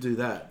 So you should do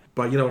that.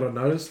 But you know what I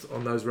noticed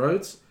on those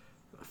roads?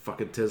 A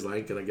fucking Tesla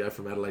ain't gonna go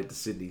from Adelaide to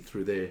Sydney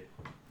through there.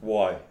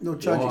 Why? No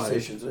charging Why?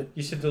 stations. Eh?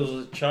 You said there was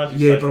a charging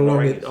Yeah, station. but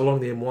Orange. along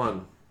the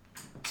M1.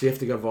 So you have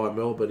to go via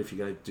Melbourne if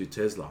you're going to do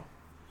Tesla.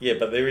 Yeah,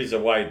 but there is a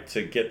way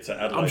to get to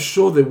Adelaide. I'm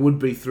sure there would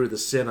be through the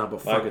centre,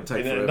 but Mate, fucking take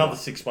in forever. another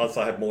 6 months,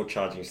 I have more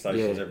charging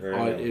stations Yeah,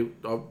 everywhere.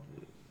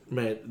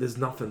 man, there's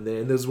nothing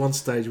there. And there's one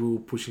stage we were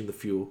pushing the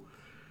fuel,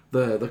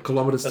 the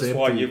kilometres. That's to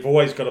why empty. you've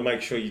always got to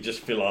make sure you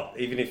just fill up,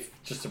 even if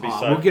just to be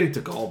safe. We're getting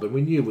to Goulburn.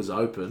 We knew it was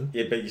open.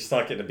 Yeah, but you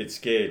start getting a bit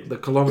scared. The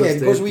kilometres Yeah, to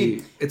because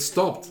empty, it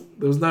stopped.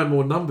 There was no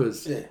more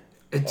numbers. Yeah.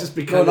 It just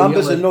No became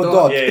numbers a and yellow no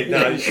dot. dot. Yeah,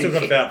 no, you still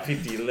got about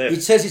 50 left.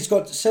 It says it's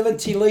got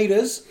 70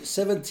 litres.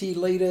 70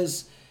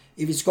 litres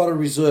if it's got a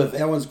reserve.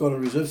 Our one's got a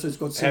reserve, so it's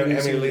got How 70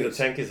 many litre litres.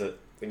 tank is it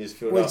when you just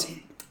filled Well, up?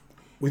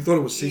 We thought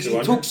it was it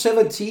 60. took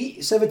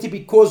 70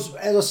 because,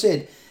 as I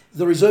said,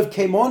 the reserve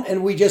came on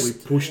and we just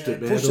We pushed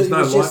it, man. pushed There was it. no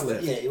It was light just-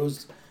 left. Yeah, it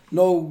was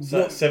no.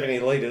 So 70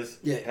 litres.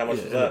 Yeah. How much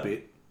Yeah, was and a that?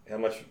 bit.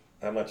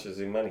 How much is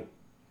in money?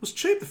 It was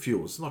cheap, the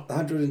fuel. It's like,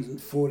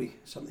 140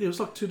 something. it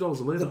was like $2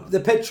 a litre. The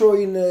petrol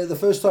in the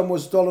first time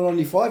was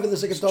 $1.95 and the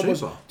second It's time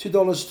was cheaper.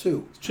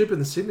 $2.02. It's cheaper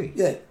than Sydney.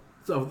 Yeah.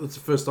 So that's the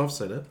first I've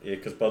seen it. Yeah,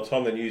 because by the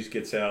time the news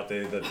gets out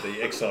there that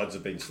the Exides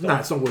have been stopped. No,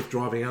 it's not worth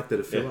driving out there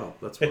to fill Yeah. up.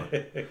 That's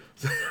why.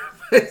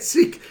 It's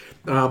sick.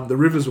 The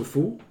rivers were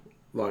full.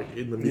 Like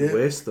in the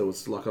Midwest, there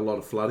was like a lot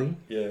of flooding.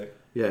 Yeah.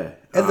 Yeah.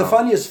 And the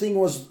funniest thing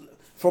was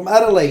from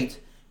Adelaide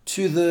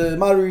to the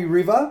Murray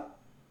River,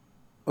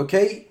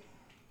 okay,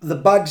 the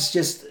bugs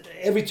just,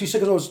 every 2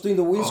 seconds I was doing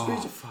the windscreen.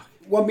 Oh, fuck.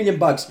 1 million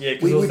bugs. Yeah,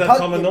 'cause it was that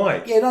time of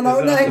night. Yeah, no,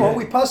 Is that- hang on. yeah.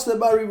 We passed the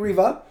Murray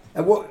River.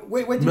 And where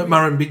did we...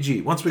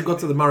 Murrumbidgee. Once we got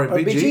to the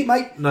Murrumbidgee,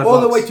 mate, no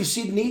all the bugs. way to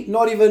Sydney,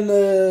 not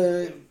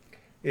even...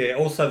 Yeah,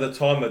 also the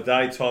time of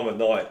day, time of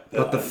night.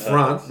 But the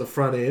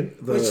front end,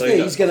 It's So there,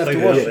 you he's going to have got-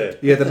 to wash yeah. it.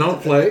 yeah, the non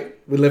plate,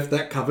 we left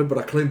that covered, but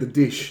I cleaned the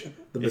dish,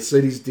 the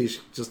Mercedes dish,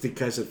 just in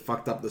case it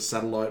fucked up the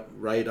satellite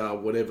radar,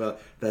 whatever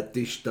that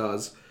dish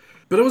does.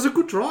 But it was a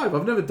good drive.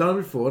 I've never done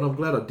it before, and I'm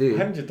glad I did.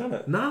 Haven't you done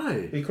it? No,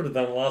 You could have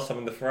done it last time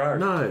in the Ferrari.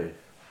 no.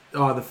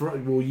 Oh,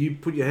 well, you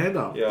put your hand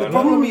up. Yeah, I The know.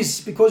 problem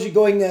is because you're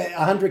going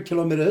 100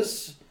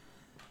 kilometres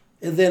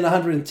and then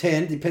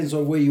 110, depends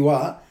on where you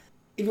are.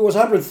 If it was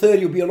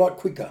 130, you'll be a lot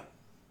quicker.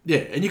 Yeah,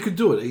 and you could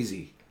do it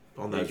easy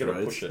on You those gotta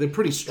roads. push it. They're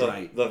pretty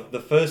straight. The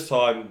first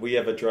time we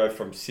ever drove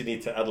from Sydney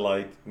to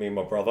Adelaide, me and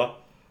my brother,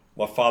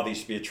 my father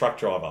used to be a truck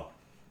driver,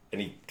 and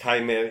he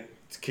came in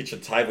to the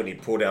kitchen table and he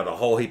pulled out a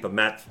whole heap of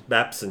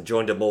maps and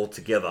joined them all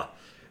together.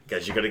 He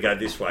goes, you got to go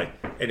this way.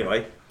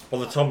 Anyway, by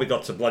the time we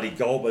got to bloody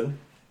Goulburn,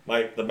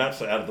 mate, the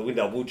maps are out of the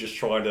window. We're just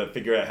trying to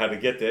figure out how to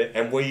get there,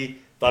 and we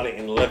done it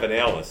in 11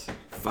 hours.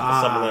 For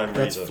some unknown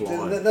That's reason.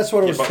 flying. That's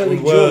what I was but telling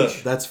we were-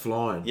 George. That's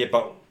flying. Yeah,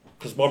 but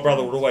because my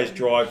brother would always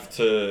drive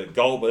to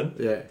Goulburn,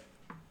 Yeah.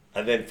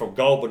 and then from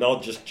Goulburn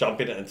I'd just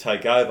jump in it and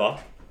take over,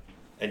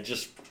 and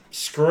just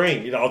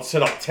scream. You know, I'd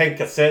set up 10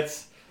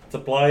 cassettes to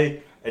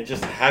play and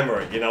just hammer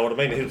it. You know what I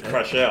mean? It would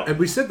crash out. And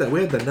we said that.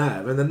 We had the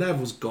nav, and the nav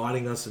was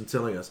guiding us and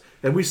telling us.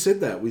 And we said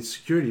that with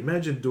security.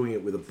 Imagine doing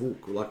it with a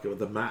book, like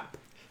with a map.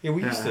 Yeah,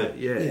 we used to.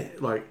 Yeah,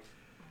 like...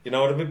 You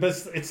know what I mean?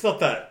 But it's not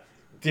that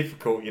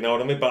difficult. You know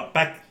what I mean? But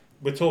back,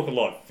 we're talking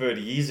like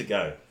 30 years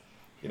ago.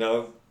 You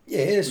know.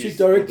 Yeah, street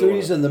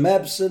directories and the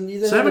maps and...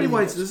 So how many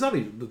ways? There's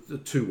only the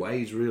 2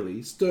 ways, really.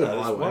 It's dirt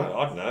No, highway.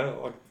 I don't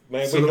know.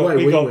 Man, So the way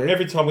we went-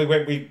 every time we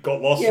went, we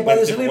got lost. Yeah, and but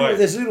went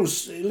there's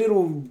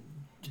little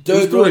There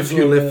was dirt doing a roads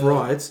few or, left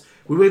rights.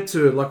 We went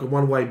to like a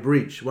one-way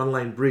bridge,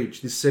 one-lane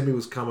bridge. This semi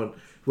was coming.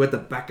 We had to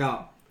back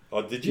up.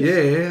 Oh, did you?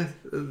 Yeah,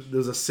 there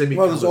was a semi.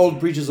 One of those coming. old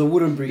bridges, a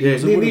wooden bridge. Yeah, It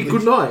was a wooden good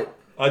bridge. night.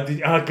 I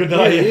did. Good Yeah,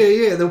 night.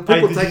 yeah. There were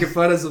people did taking you-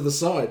 photos of the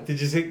side.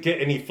 Did you get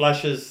any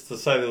flashes to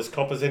say there was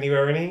coppers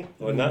anywhere? Any?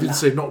 Or no? Didn't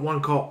see not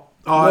one cop.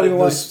 Not Oh, even the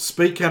one.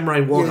 speed camera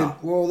in Wagga. Yeah,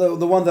 well,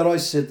 the one that I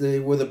said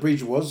where the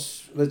bridge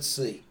was, let's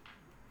see.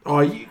 Oh,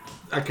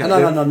 okay.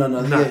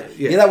 No.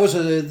 Yeah, that was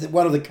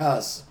one of the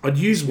cars. I'd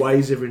use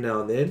Waze every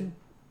now and then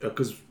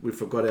because we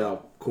forgot our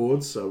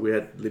cords, so we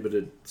had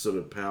limited sort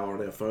of power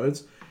on our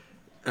phones.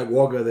 At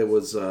Wagga, there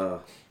was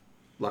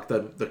like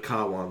the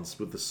car ones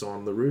with the sign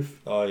on the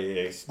roof. Oh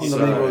yeah. On the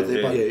main road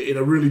there, yeah, but- in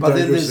a really but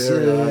then dangerous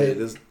there's,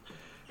 area.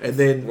 And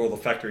then Where all the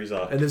factories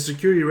are. and then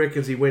security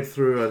reckons he went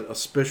through a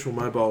special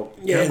mobile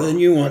Yeah, camera. the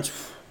new ones.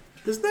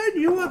 There's no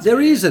new ones.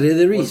 There is. There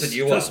What's is. the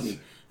new Trust ones? me.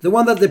 The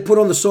one that they put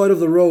on the side of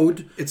the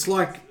road. It's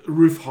like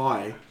roof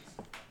high.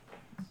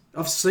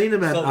 I've seen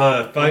them at. It's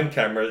not the phone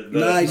camera.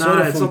 No, it's no,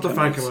 not a it's phone not the phone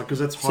camera. camera because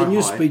that's It's high. a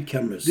new high. speed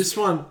cameras. This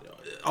one,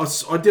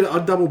 I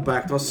double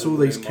backed. I saw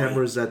these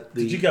cameras at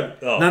the. Did you go?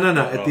 Oh, No, oh,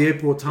 at the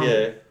airport tunnel.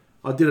 Yeah.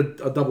 I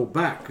did a double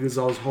back because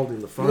I was holding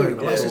the phone. Yeah,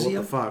 And I thought, yeah.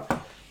 what the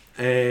fuck?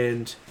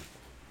 And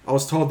I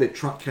was told they're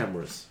truck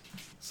cameras,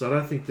 so I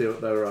don't think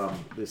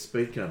they're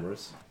speed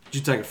cameras. Did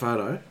you take a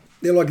photo?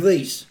 They're like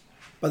these,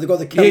 but they've got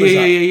the Yeah, cameras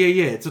up.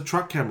 yeah. It's a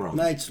truck camera.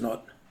 No, it's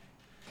not.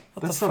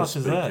 That's the not a fuck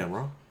is speed that?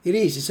 camera. It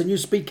is. It's a new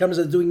speed cameras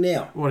they're doing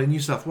now. What in New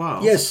South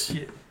Wales? Yes,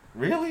 Yeah.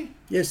 Really?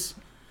 yes.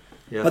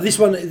 Yeah. But this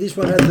one had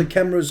the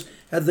cameras,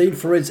 had the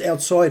infrareds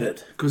outside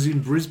it. Because in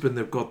Brisbane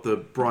they've got the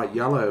bright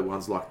yellow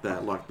ones like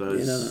that, like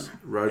those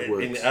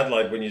roadworks. In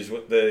Adelaide, when you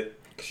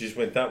just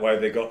went that way,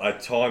 they got a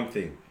time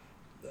thing.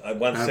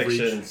 One Average.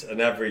 section's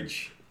an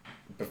average.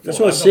 Before. That's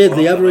what I said.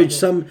 The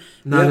average, No,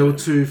 yeah. there were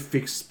 2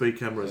 fixed speed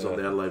cameras on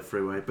the Adelaide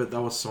freeway, but they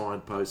were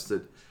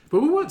signposted.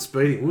 But we weren't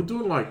speeding. We were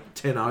doing like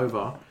 10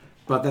 over,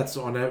 but that's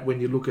on it when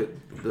you look at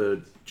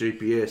the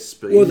GPS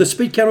speed. Well, the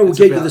speed camera will it's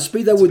get you about- the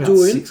speed they it's were about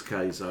doing. 6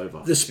 k's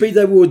over. The speed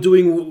they were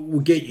doing will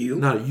get you.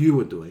 No, you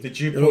were doing. Did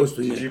you It always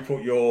put? do, Did yeah. you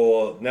put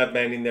your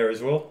Navman in there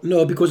as well?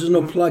 No, because there's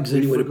no plugs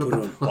anywhere to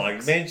forgot put the on.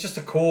 Like, man, it's just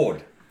a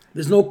cord.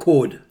 There's no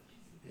cord.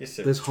 Yes,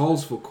 sir. There's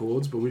holes for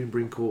cords, but we didn't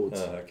bring cords.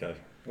 Oh, okay.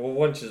 Well,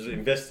 why don't you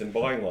invest in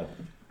buying one?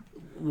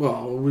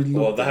 Well, we looked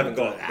Well, they at haven't it.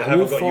 got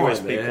We'll find,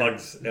 USB man.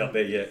 plugs out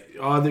there yet.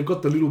 Oh, they've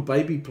got the little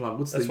baby plug.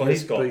 What's That's the what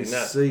he's got in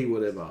that. USB-C,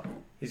 whatever.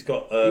 He's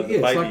got the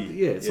Yeah,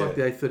 baby. it's like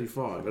the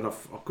A35, and I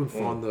couldn't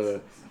find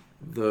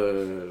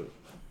the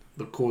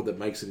cord that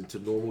makes it into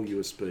normal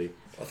USB.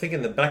 I think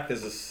in the back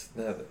there's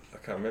I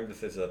can't remember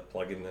if there's a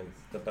plug in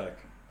the back.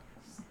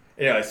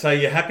 Anyway, so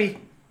you're happy?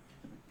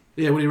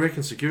 Yeah, what do you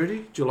reckon,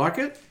 security? Do you like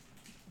it?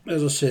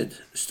 As I said,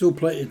 still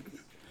getting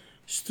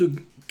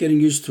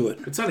used to it.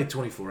 It's only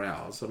 24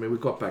 hours. I mean, we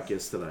got back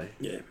yesterday.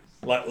 Yeah.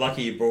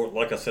 Lucky you brought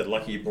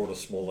a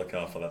smaller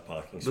car for that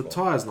parking The spot.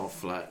 tyre's not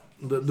flat.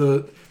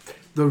 The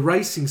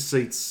racing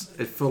seats,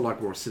 it felt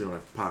like we were sitting on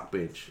a park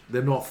bench.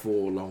 They're not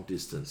for long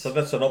distance. So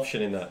that's an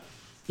option in that.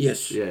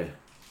 Yes. Yeah,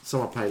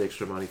 someone paid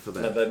extra money for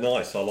No, that. they're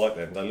nice. I like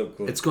them. They look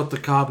good. It's got the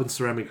carbon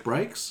ceramic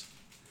brakes.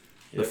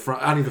 The Yep.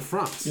 front, only the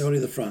fronts. Yeah, only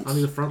the fronts.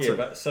 Only the fronts. Yeah, are-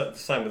 but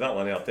same with that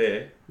one out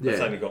there. It's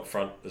Yeah. only got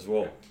front as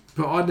well.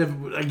 But I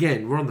never.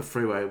 Again, we're on the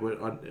freeway.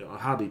 I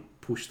hardly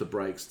push the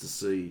brakes to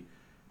see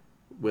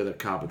whether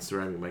carbon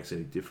ceramic makes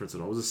any difference or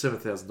not. It was a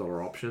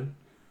 $7,000 option.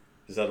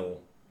 Is that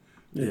all?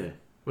 Yeah.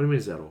 What do you mean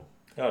is that all?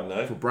 I don't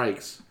know. For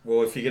brakes?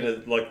 Well, if you're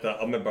gonna like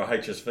I remember a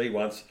HSV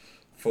once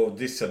for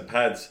discs and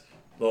pads,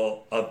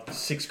 well,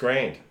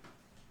 $6,000.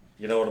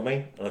 You know what I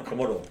mean? On a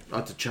Commodore. I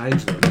had to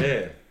change them.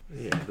 Yeah.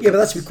 Yeah, Yeah, but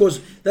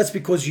that's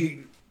because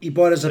you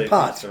buy it as a The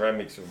part.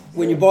 Ceramics.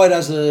 When you buy it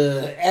as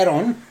a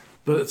add-on,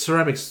 But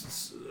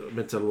ceramics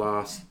meant to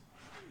last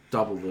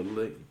double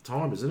the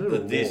time, isn't it?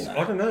 the Or disc, more?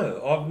 I don't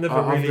know. I've never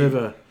I've really.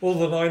 never- All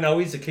that I know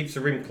is it keeps the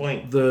rim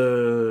clean.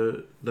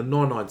 The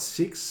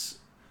 996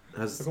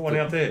 has Look at one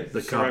out there.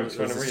 The Ceramics carbon, on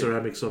the the rim.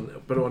 ceramics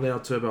on, but on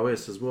our Turbo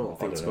S as well. I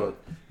think I it's don't know. got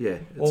yeah.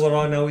 All that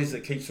I know is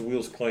it keeps the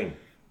wheels clean.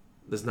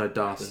 There's no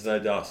dust. There's no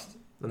dust.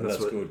 And that's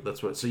what, good.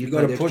 That's what. So you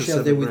gotta paid push extra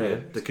out there with-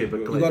 $7,000 to keep it good.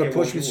 you clean. got to Yeah, push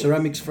well, with you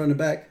ceramics front and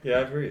back. Yeah,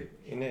 I agree.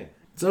 In there.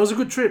 So it was a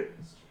good trip.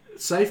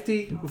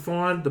 Safety, we're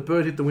fine. The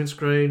bird hit the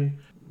windscreen.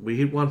 We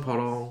hit one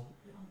pothole.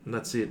 and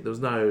that's it. There was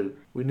no.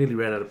 We nearly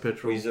ran out of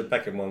petrol. We're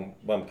back in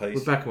one piece.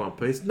 We're back in one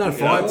piece. No You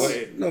fights.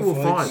 know, No we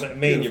were fights. fine.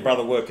 Me and your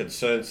brother were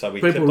concerned, so we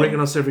People kept on ringing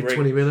us every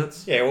 20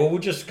 minutes. Yeah, well, we're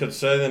just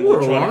concerned and We're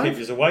we're trying alive. to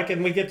keep you awake,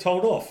 and we get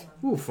told off.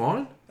 We were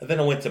fine. And then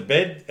I went to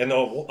bed, and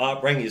I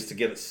rang you to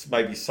get it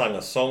maybe sung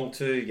a song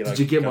to. You know, Did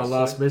you get my go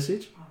last sleep.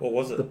 message? What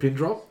was it? The pin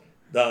drop?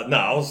 No,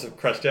 I was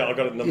crashed out. I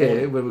got it in the Yeah,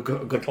 morning. where we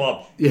got The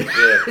club. Yeah.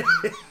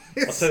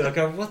 I said, I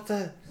go, what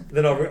the?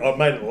 Then I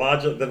made it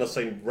larger. Then I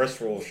seen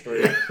Restaurant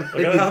Street.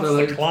 I go,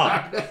 that's the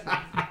club.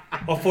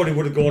 I thought he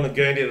would have gone and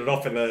gurneyed it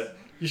off in the.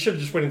 You should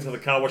have just went into the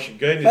car wash and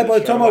gurneyed Hey, it. by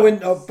the time I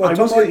went, by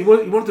the time He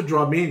wanted to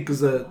drive me in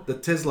because the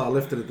Tesla I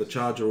left it at the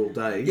charger all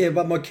day. yeah,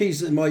 but my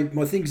keys and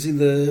my things in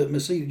the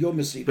Mercedes, your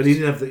Mercedes. But he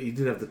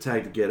didn't have the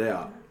tag to get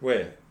out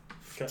Where?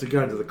 to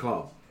go into the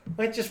club.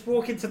 Mate, just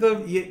walk into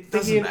the.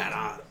 Doesn't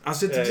matter. I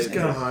said to Yeah, just it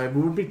go does. home.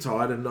 We would be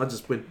tired, and I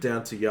just went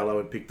down to Yellow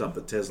and picked up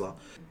the Tesla.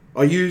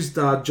 I used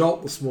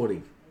Jolt this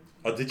morning.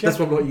 Oh, did you? That's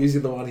why I'm not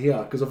using the one here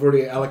because I've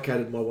already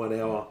allocated my 1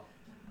 hour.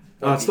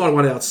 It's not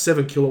 1 hour; it's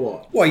 7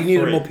 kilowatt. Why, you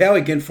needed Free. more power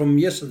again from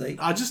yesterday?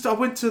 I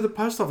went to the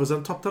post office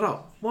and topped it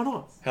up. Why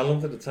not? How long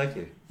did it take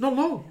you? Not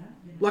long.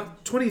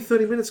 Like 20,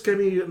 30 minutes gave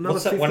me another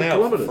What's that 50 1 hour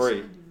kilometers. for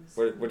free?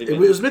 What do you It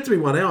mean? was meant to be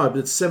 1 hour, but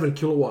it's 7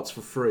 kilowatts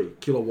for free.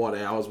 Kilowatt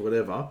hours,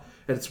 whatever.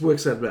 And it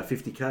works out about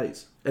 50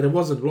 Ks. And it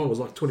wasn't long, it was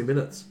like 20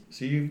 minutes.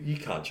 So you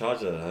can't charge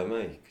that at home,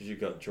 eh? Because you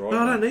got drive. No,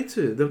 I don't need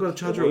to. They've got a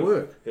charger at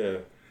work. Yeah.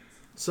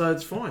 So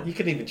it's fine. You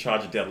can even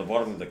charge it down the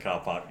bottom of the car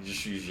park. You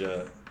just use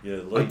your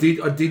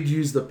lead. I did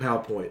use the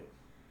PowerPoint.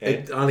 Yeah.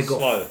 It only got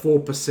Slow.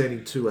 4%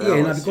 in 2 hours.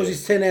 Yeah, no, because yeah.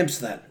 it's 10 amps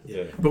that.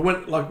 Yeah. But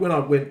when I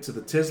went to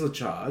the Tesla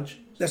charge,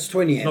 That's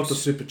 20 not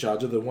amps. the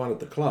supercharger, the one at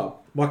the club,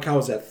 my car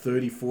was at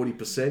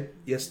 30-40%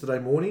 yesterday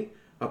morning.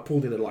 I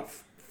pulled in at like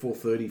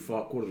 4:30,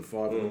 quarter to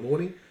 5 in the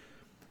morning.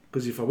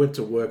 Because if I went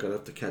to work, I'd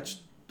have to catch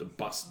the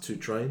bus, 2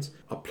 trains.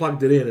 I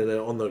plugged it in, and then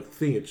on the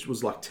thing, it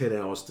was like 10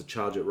 hours to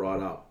charge it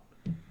right up.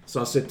 So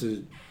I said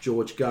to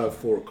George, go at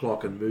 4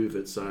 o'clock and move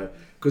it. So,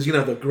 because you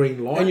know the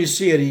green light, And you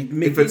see it,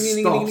 if it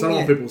stops, I don't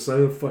want people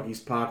saying, "Oh fuck,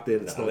 he's parked there,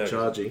 and it's No, not no.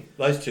 charging."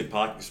 Those 2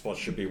 parking spots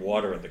should be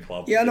wider at the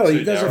club. Yeah, I know, They're he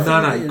too does a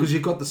narrow. No, Yeah. because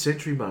you've got the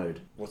Sentry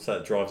mode. What's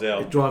that? Drives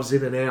out. It drives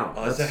in and out.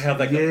 Oh, is that how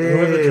they go? Yes.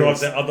 Whoever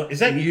drives that is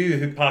that you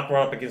who park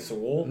right up against the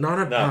wall? No, I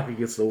don't park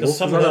against the wall, Because 'cause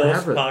someone I don't else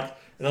have it. parked,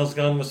 and I was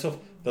going to myself,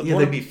 they Yeah,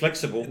 want they- to be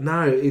flexible.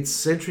 No, it's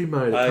Sentry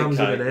mode. It comes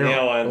in Okay, and out.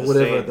 now I or whatever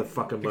understand. the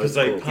fucking Because mode's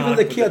they called. park- Even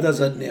the with Kia the- does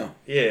that now.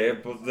 Yeah,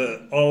 but I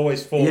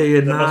always thought Yeah,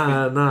 there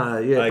must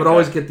be, yeah. But Okay. I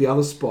always get the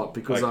other spot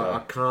because Okay. I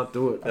can't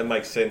do it. that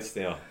makes sense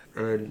now.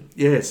 And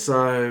yeah,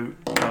 so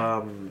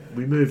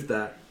we moved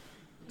that.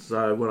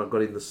 So when I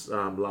got in this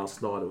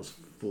last night, it was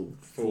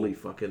fully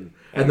fucking.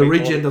 And And the we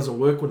regen called- doesn't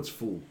work when it's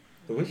full.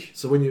 The which?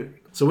 So when the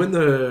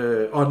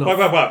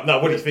Wait. No,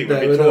 what do you think? No,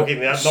 We've been no, talking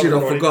now. Shit, not I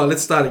recording. forgot.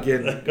 Let's start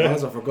again,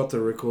 guys. I forgot to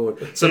record.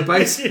 So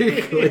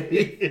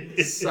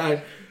basically,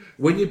 so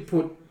when you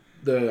put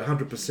the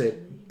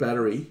 100%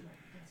 battery,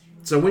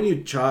 so when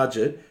you charge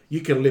it,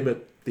 you can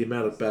limit the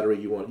amount of battery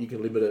you want. You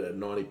can limit it at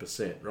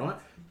 90%, right?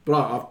 But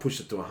I've pushed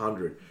it to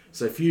 100.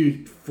 So if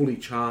you fully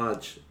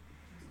charge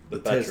the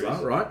Tesla,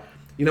 batteries. right?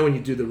 You know when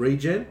you do the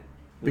regen,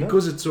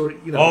 because it's already,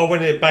 you know. Oh, when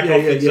they back Yeah,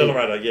 off yeah, the yeah.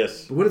 accelerator,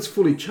 yes. But when it's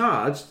fully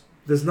charged,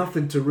 there's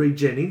nothing to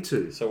regen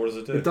into. So what does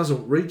it do? It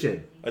doesn't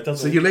regen. It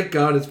doesn't- So you let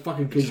go and it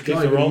fucking keeps just keeps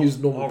going. it You roll- use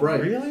normal Oh,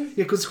 brake. really? Yeah,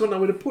 because it's got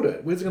nowhere to put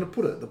it. Where's it going to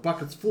put it? The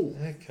bucket's full.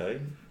 Okay.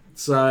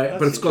 So,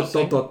 but it's got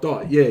interesting.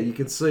 dot. Yeah, you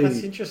can see.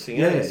 That's interesting,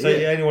 Yeah, eh? So yeah.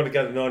 you only want to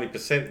go to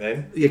 90%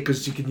 then? Yeah,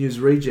 because you can use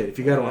regen. If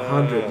you go to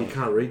 100, Ah. you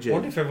can't I regen.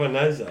 wonder if everyone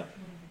knows that.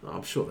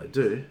 I'm sure they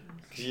do.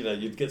 Because,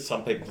 you'd get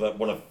some people that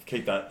want to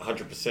keep that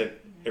 100%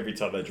 every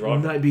time they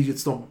drive. Maybe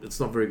it's not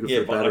very good Yeah,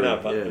 for the but I battery. know,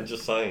 but yeah. I'm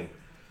just saying.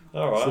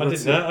 All right, So I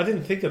that's didn't know. I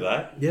didn't think of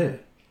that. Yeah.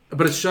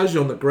 But it shows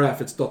you on the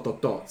graph it's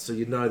dot. So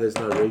you know there's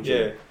no regen.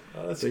 Yeah.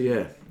 Oh, that's, So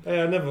yeah.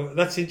 I never.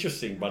 That's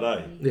interesting, but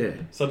Yeah.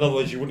 So in other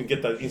words, you wouldn't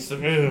get that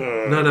instant.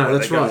 No,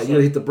 that's right. You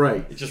hit the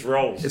brake. It just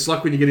rolls. It's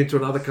like when you get into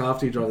another car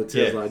after you drive the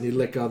Tesla Yeah. and you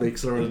let go of the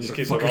accelerator It and just it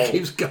keeps fucking rolling.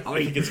 keeps going.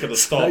 I think it's gonna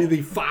So stop. you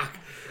think, fuck.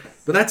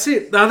 But that's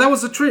it. No, that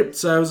was the trip.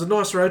 So it was a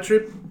nice road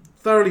trip.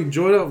 Thoroughly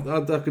enjoyed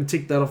it. I can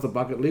tick that off the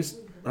bucket list.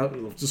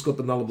 I've just got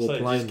the Nullarbor So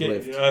plane just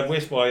get, left.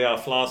 where's my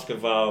flask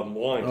of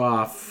wine?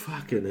 Ah,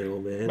 fucking hell,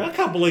 man. I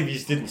can't believe you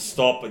didn't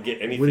stop and get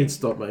anything. We didn't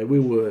stop, mate. We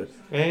were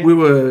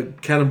Man.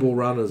 cannonball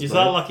runners, You're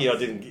mate. so lucky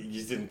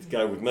you didn't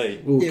go with me.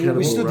 We were Yeah, we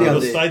cannonball stood Would down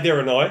runners. have there. stayed there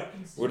a night.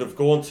 Would have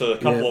gone to a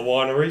couple Yeah. of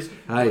wineries.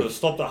 Hey, would have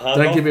stopped at Hard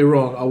Don't Knock. get me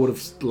wrong. I would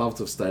have loved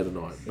to have stayed a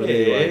night. But Yeah.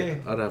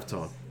 anyway, I don't have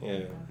time. Yeah.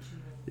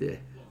 Yeah.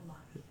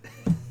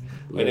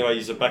 Anyway,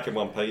 you're back in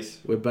one piece.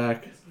 We're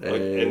back.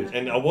 And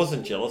And I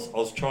wasn't jealous. I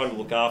was trying to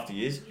look after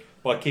you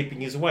by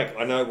keeping you awake.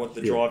 I know what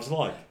the drive's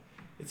like.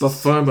 It's but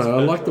FOMO,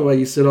 I like the way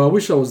you said, oh, I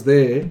wish I was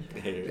there.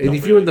 And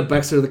if you were in the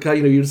backseat of the car,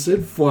 you'd have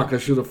said, fuck, I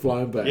should have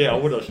flown back. Yeah, I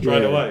would have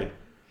straight Yeah. away.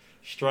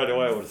 Straight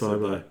away, I would have said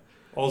FOMO. that.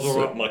 I was all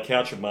right on my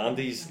couch with my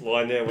undies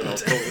lying there when I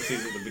was talking to you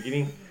at the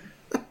beginning.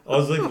 I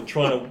was even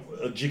trying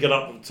to jig it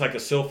up and take a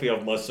selfie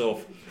of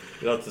myself.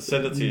 You have to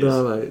send it to you.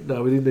 No, mate,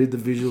 no, we didn't need the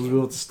visuals. We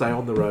wanted to stay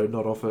on the road,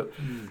 not off it.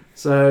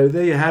 So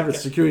there you have it.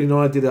 Security and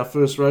I did our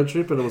first road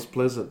trip, and it was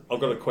pleasant. I've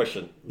got a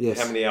question. Yes.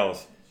 How many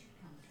hours?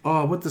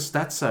 Oh, what did the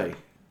stats say?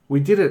 We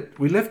did it.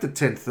 We left at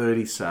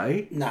 10:30.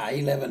 Say,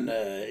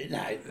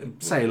 11.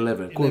 say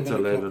 11, quarter to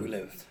 11, We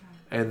left.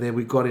 and then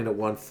we got in at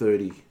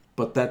 1:30.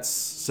 But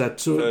that's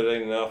 13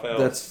 and a half hours.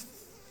 That's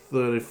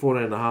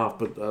 14 and a half,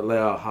 but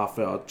allow a half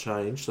hour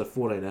change, so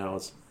 14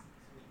 hours.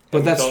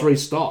 But that's 3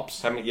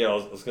 stops. How many? Yeah, I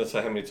was going to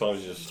say how many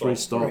times you just stop. 3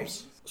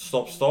 stops.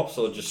 Stops,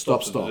 or just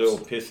Stop stops to do a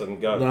stops. piss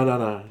and go. No,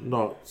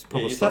 not Yeah,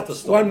 proper you just have to stops.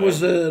 stop. One man.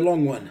 was a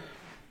long one.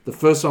 The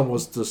first one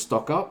was to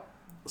stock up.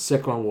 The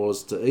second one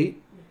was to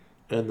eat,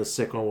 and the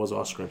second one was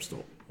ice cream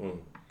store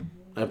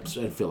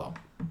and fill up.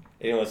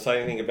 Anyone say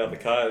anything about the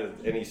car?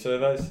 Any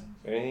surveys?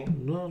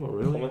 Anything? No, not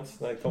really.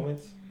 Comments? No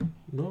comments?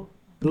 No,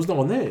 there was no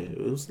one there.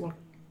 It was like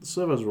the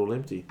servos were all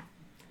empty.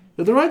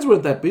 But the roads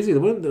weren't that busy.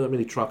 There weren't that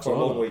many trucks For a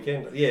long either.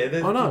 weekend. Yeah,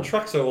 I know. the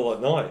trucks are all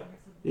at night.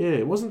 Yeah,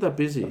 it wasn't that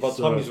busy. By the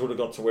so- time you would have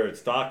got to where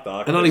it's dark.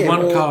 And only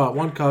Yeah,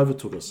 one car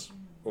overtook us.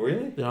 Oh,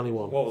 really? The only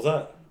one. What was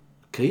that?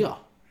 Kia.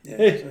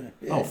 Yeah.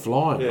 Oh,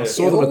 flying! Yeah. I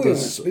saw them at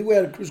the. We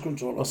were at cruise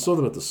control. I saw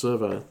them at the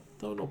servo.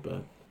 They were not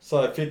bad. So,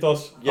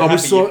 Fitos, you're Oh, we happy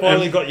saw- you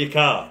finally got your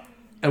car.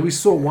 And we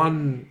saw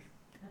one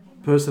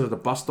person at the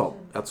bus stop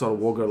outside of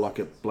Wagga like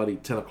at bloody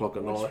 10 o'clock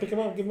at Just night. pick him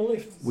up, give him a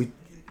lift.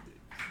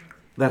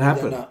 That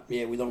happened.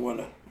 Yeah, we don't want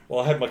to. Well,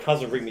 I had my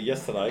cousin ring me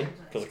yesterday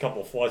because a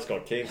couple of flights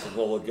got cancelled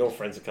and all the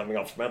girlfriends are coming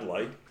up from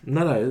Adelaide.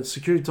 No,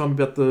 security time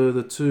about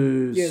the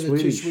two Yeah, the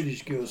Swedish. two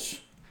Swedish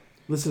girls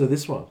Listen to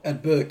this one.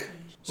 at Burke.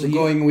 So We're you-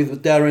 going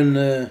with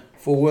Darren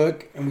for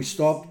work, and we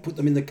stopped, put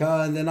them in the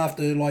car, and then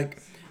after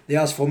they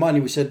asked for money,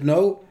 we said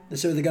no. They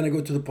said they're going to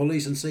go to the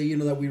police and say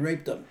that we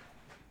raped them,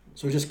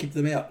 so we just kicked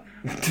them out.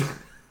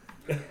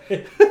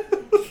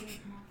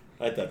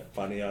 Ain't that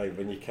funny,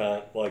 when you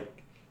can't,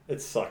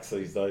 it sucks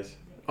these days.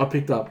 I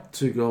picked up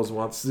 2 girls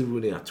once. They were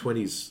in our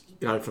 20s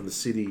going from the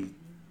city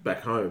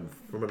back home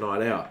from a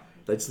night out.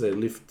 They just had a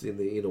lift in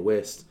the inner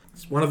west.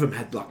 One of them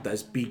had like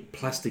those big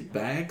plastic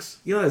bags.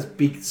 You know those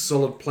big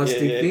solid plastic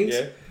things?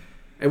 Yeah.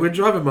 And we're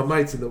driving my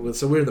mates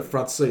so we're in the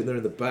front seat and they're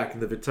in the back in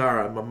the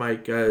Vitara, and my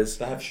mate goes,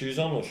 They have shoes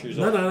on or shoes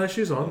no, off? no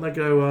shoes on. They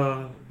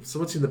go, so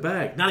what's in the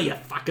bag? None of your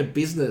fucking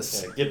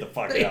business. Yeah, get the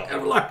fuck I'm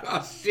out. like,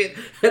 oh shit.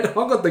 And I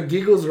got the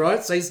giggles,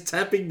 right? So he's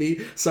tapping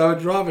me. So I'm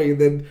driving,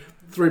 and then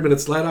 3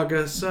 minutes later I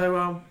go,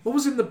 so what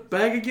was in the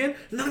bag again?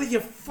 None of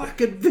your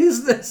fucking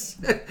business.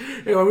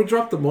 Anyway, we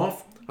dropped them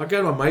off. I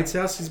go to my mate's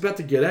house. He's about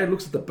to get out. He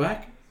looks at the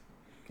back.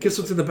 Guess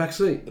what's in the back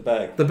seat? The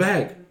bag. The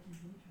bag.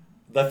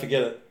 They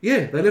forget it.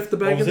 Yeah, they left the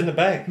bag. What was in the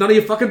bag? None of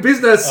your fucking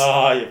business.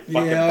 Oh, you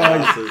fucking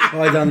bastards.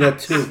 I done that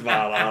too.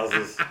 Smart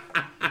asses.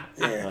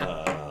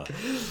 Yeah.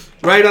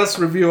 Rate us,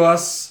 review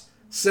us.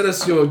 Send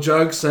us your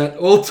jokes at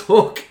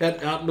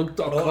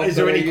alltalk@outlook.com. Oh, is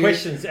there any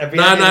questions? Have we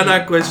No, had any-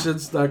 no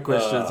questions. No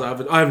questions.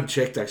 I haven't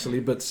checked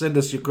actually, but send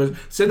us your questions.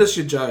 Send us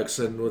your jokes,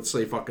 and we'll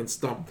see if I can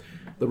stump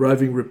the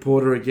roving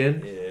reporter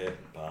again. Yeah,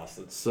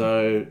 bastards.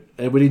 So,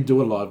 and we didn't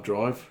do a live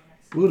drive.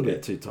 We would have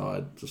been too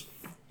tired. Just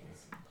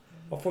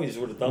I thought you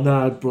would have done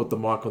no, I brought the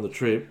mic on the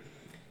trip.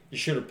 You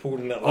should have pulled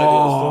in that lady that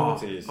was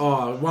talking to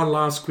you. One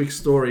last quick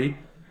story.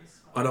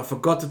 And I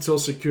forgot to tell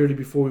security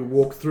before we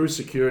walked through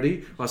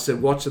security. I said,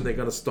 watch, and they're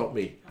going to stop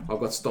me. I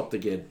got stopped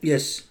again.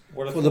 Yes.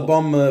 What For the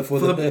bomb.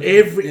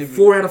 Every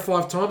 4 out of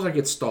 5 times I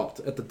get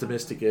stopped at the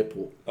domestic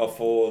airport. Oh,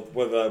 for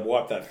whether they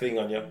wipe that thing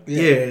on you.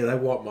 Yeah, they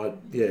wipe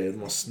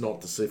my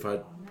snot to see if I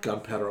had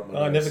gunpowder up my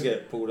nose. I never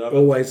get pulled over.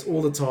 Always,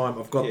 all the time.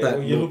 I've got Yeah, that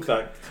well, you look. look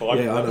that type.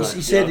 Yeah, I know.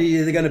 He said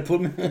they're going to pull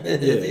me. Yeah,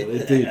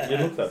 they did. You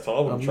look that type. I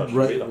wouldn't trust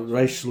you either.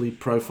 Racially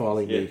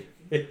profiling me.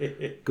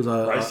 Because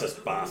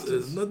Racist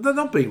bastards. They're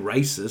not being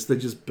racist, they're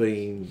just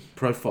being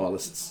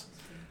profilists.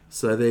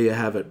 So there you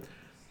have it.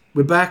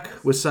 We're back,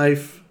 we're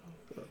safe.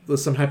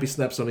 There's some happy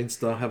snaps on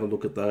Insta, have a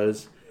look at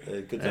those.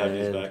 Yeah, good to have you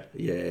And, back.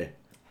 yeah,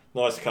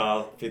 Nice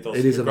car, Fitos.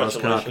 it is a nice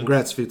car. Congratulations.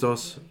 Congrats,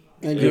 Fitos.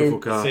 And Beautiful you.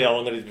 car. See how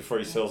long it is before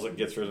he sells it,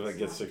 gets rid of it,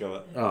 gets sick of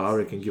it. Oh, I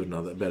reckon give it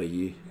about a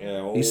year.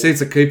 Yeah, well, He said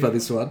it's a keeper,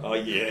 this one. Oh,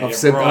 yeah. I've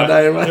said, right.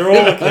 I know, mate. They're all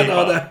a I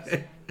know.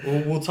 keeper.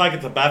 We'll take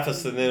it to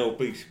Bathurst and then it'll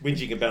be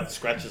whinging about the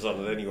scratches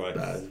on it anyway.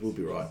 No, we'll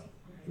be right.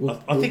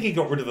 I think he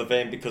got rid of the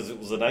van because it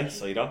was an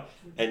 8-seater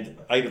and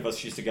 8 of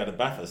us used to go to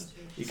Bathurst.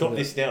 He got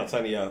this now, it's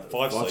only a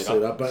 5-seater.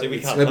 Five-seater, but so we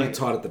it's can't going to be take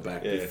tight it. at the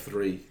back Yeah. with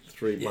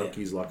three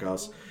monkeys like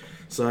us.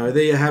 So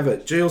there you have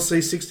it.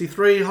 GLC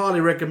 63,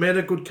 highly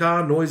recommended. Good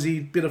car, noisy,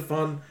 bit of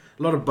fun,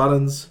 a lot of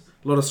buttons,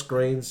 a lot of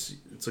screens.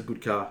 It's a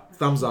good car.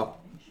 Thumbs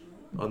up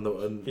on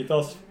the. He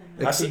does.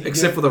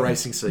 Except for the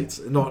racing seats,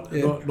 not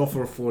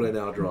for a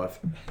 14-hour drive.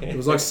 It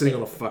was like sitting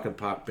on a fucking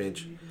park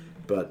bench.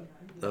 But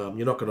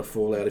you're not going to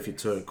fall out if you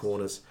turn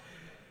corners.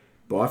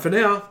 Bye for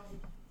now.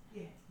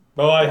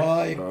 Bye.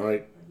 Bye. All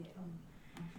right.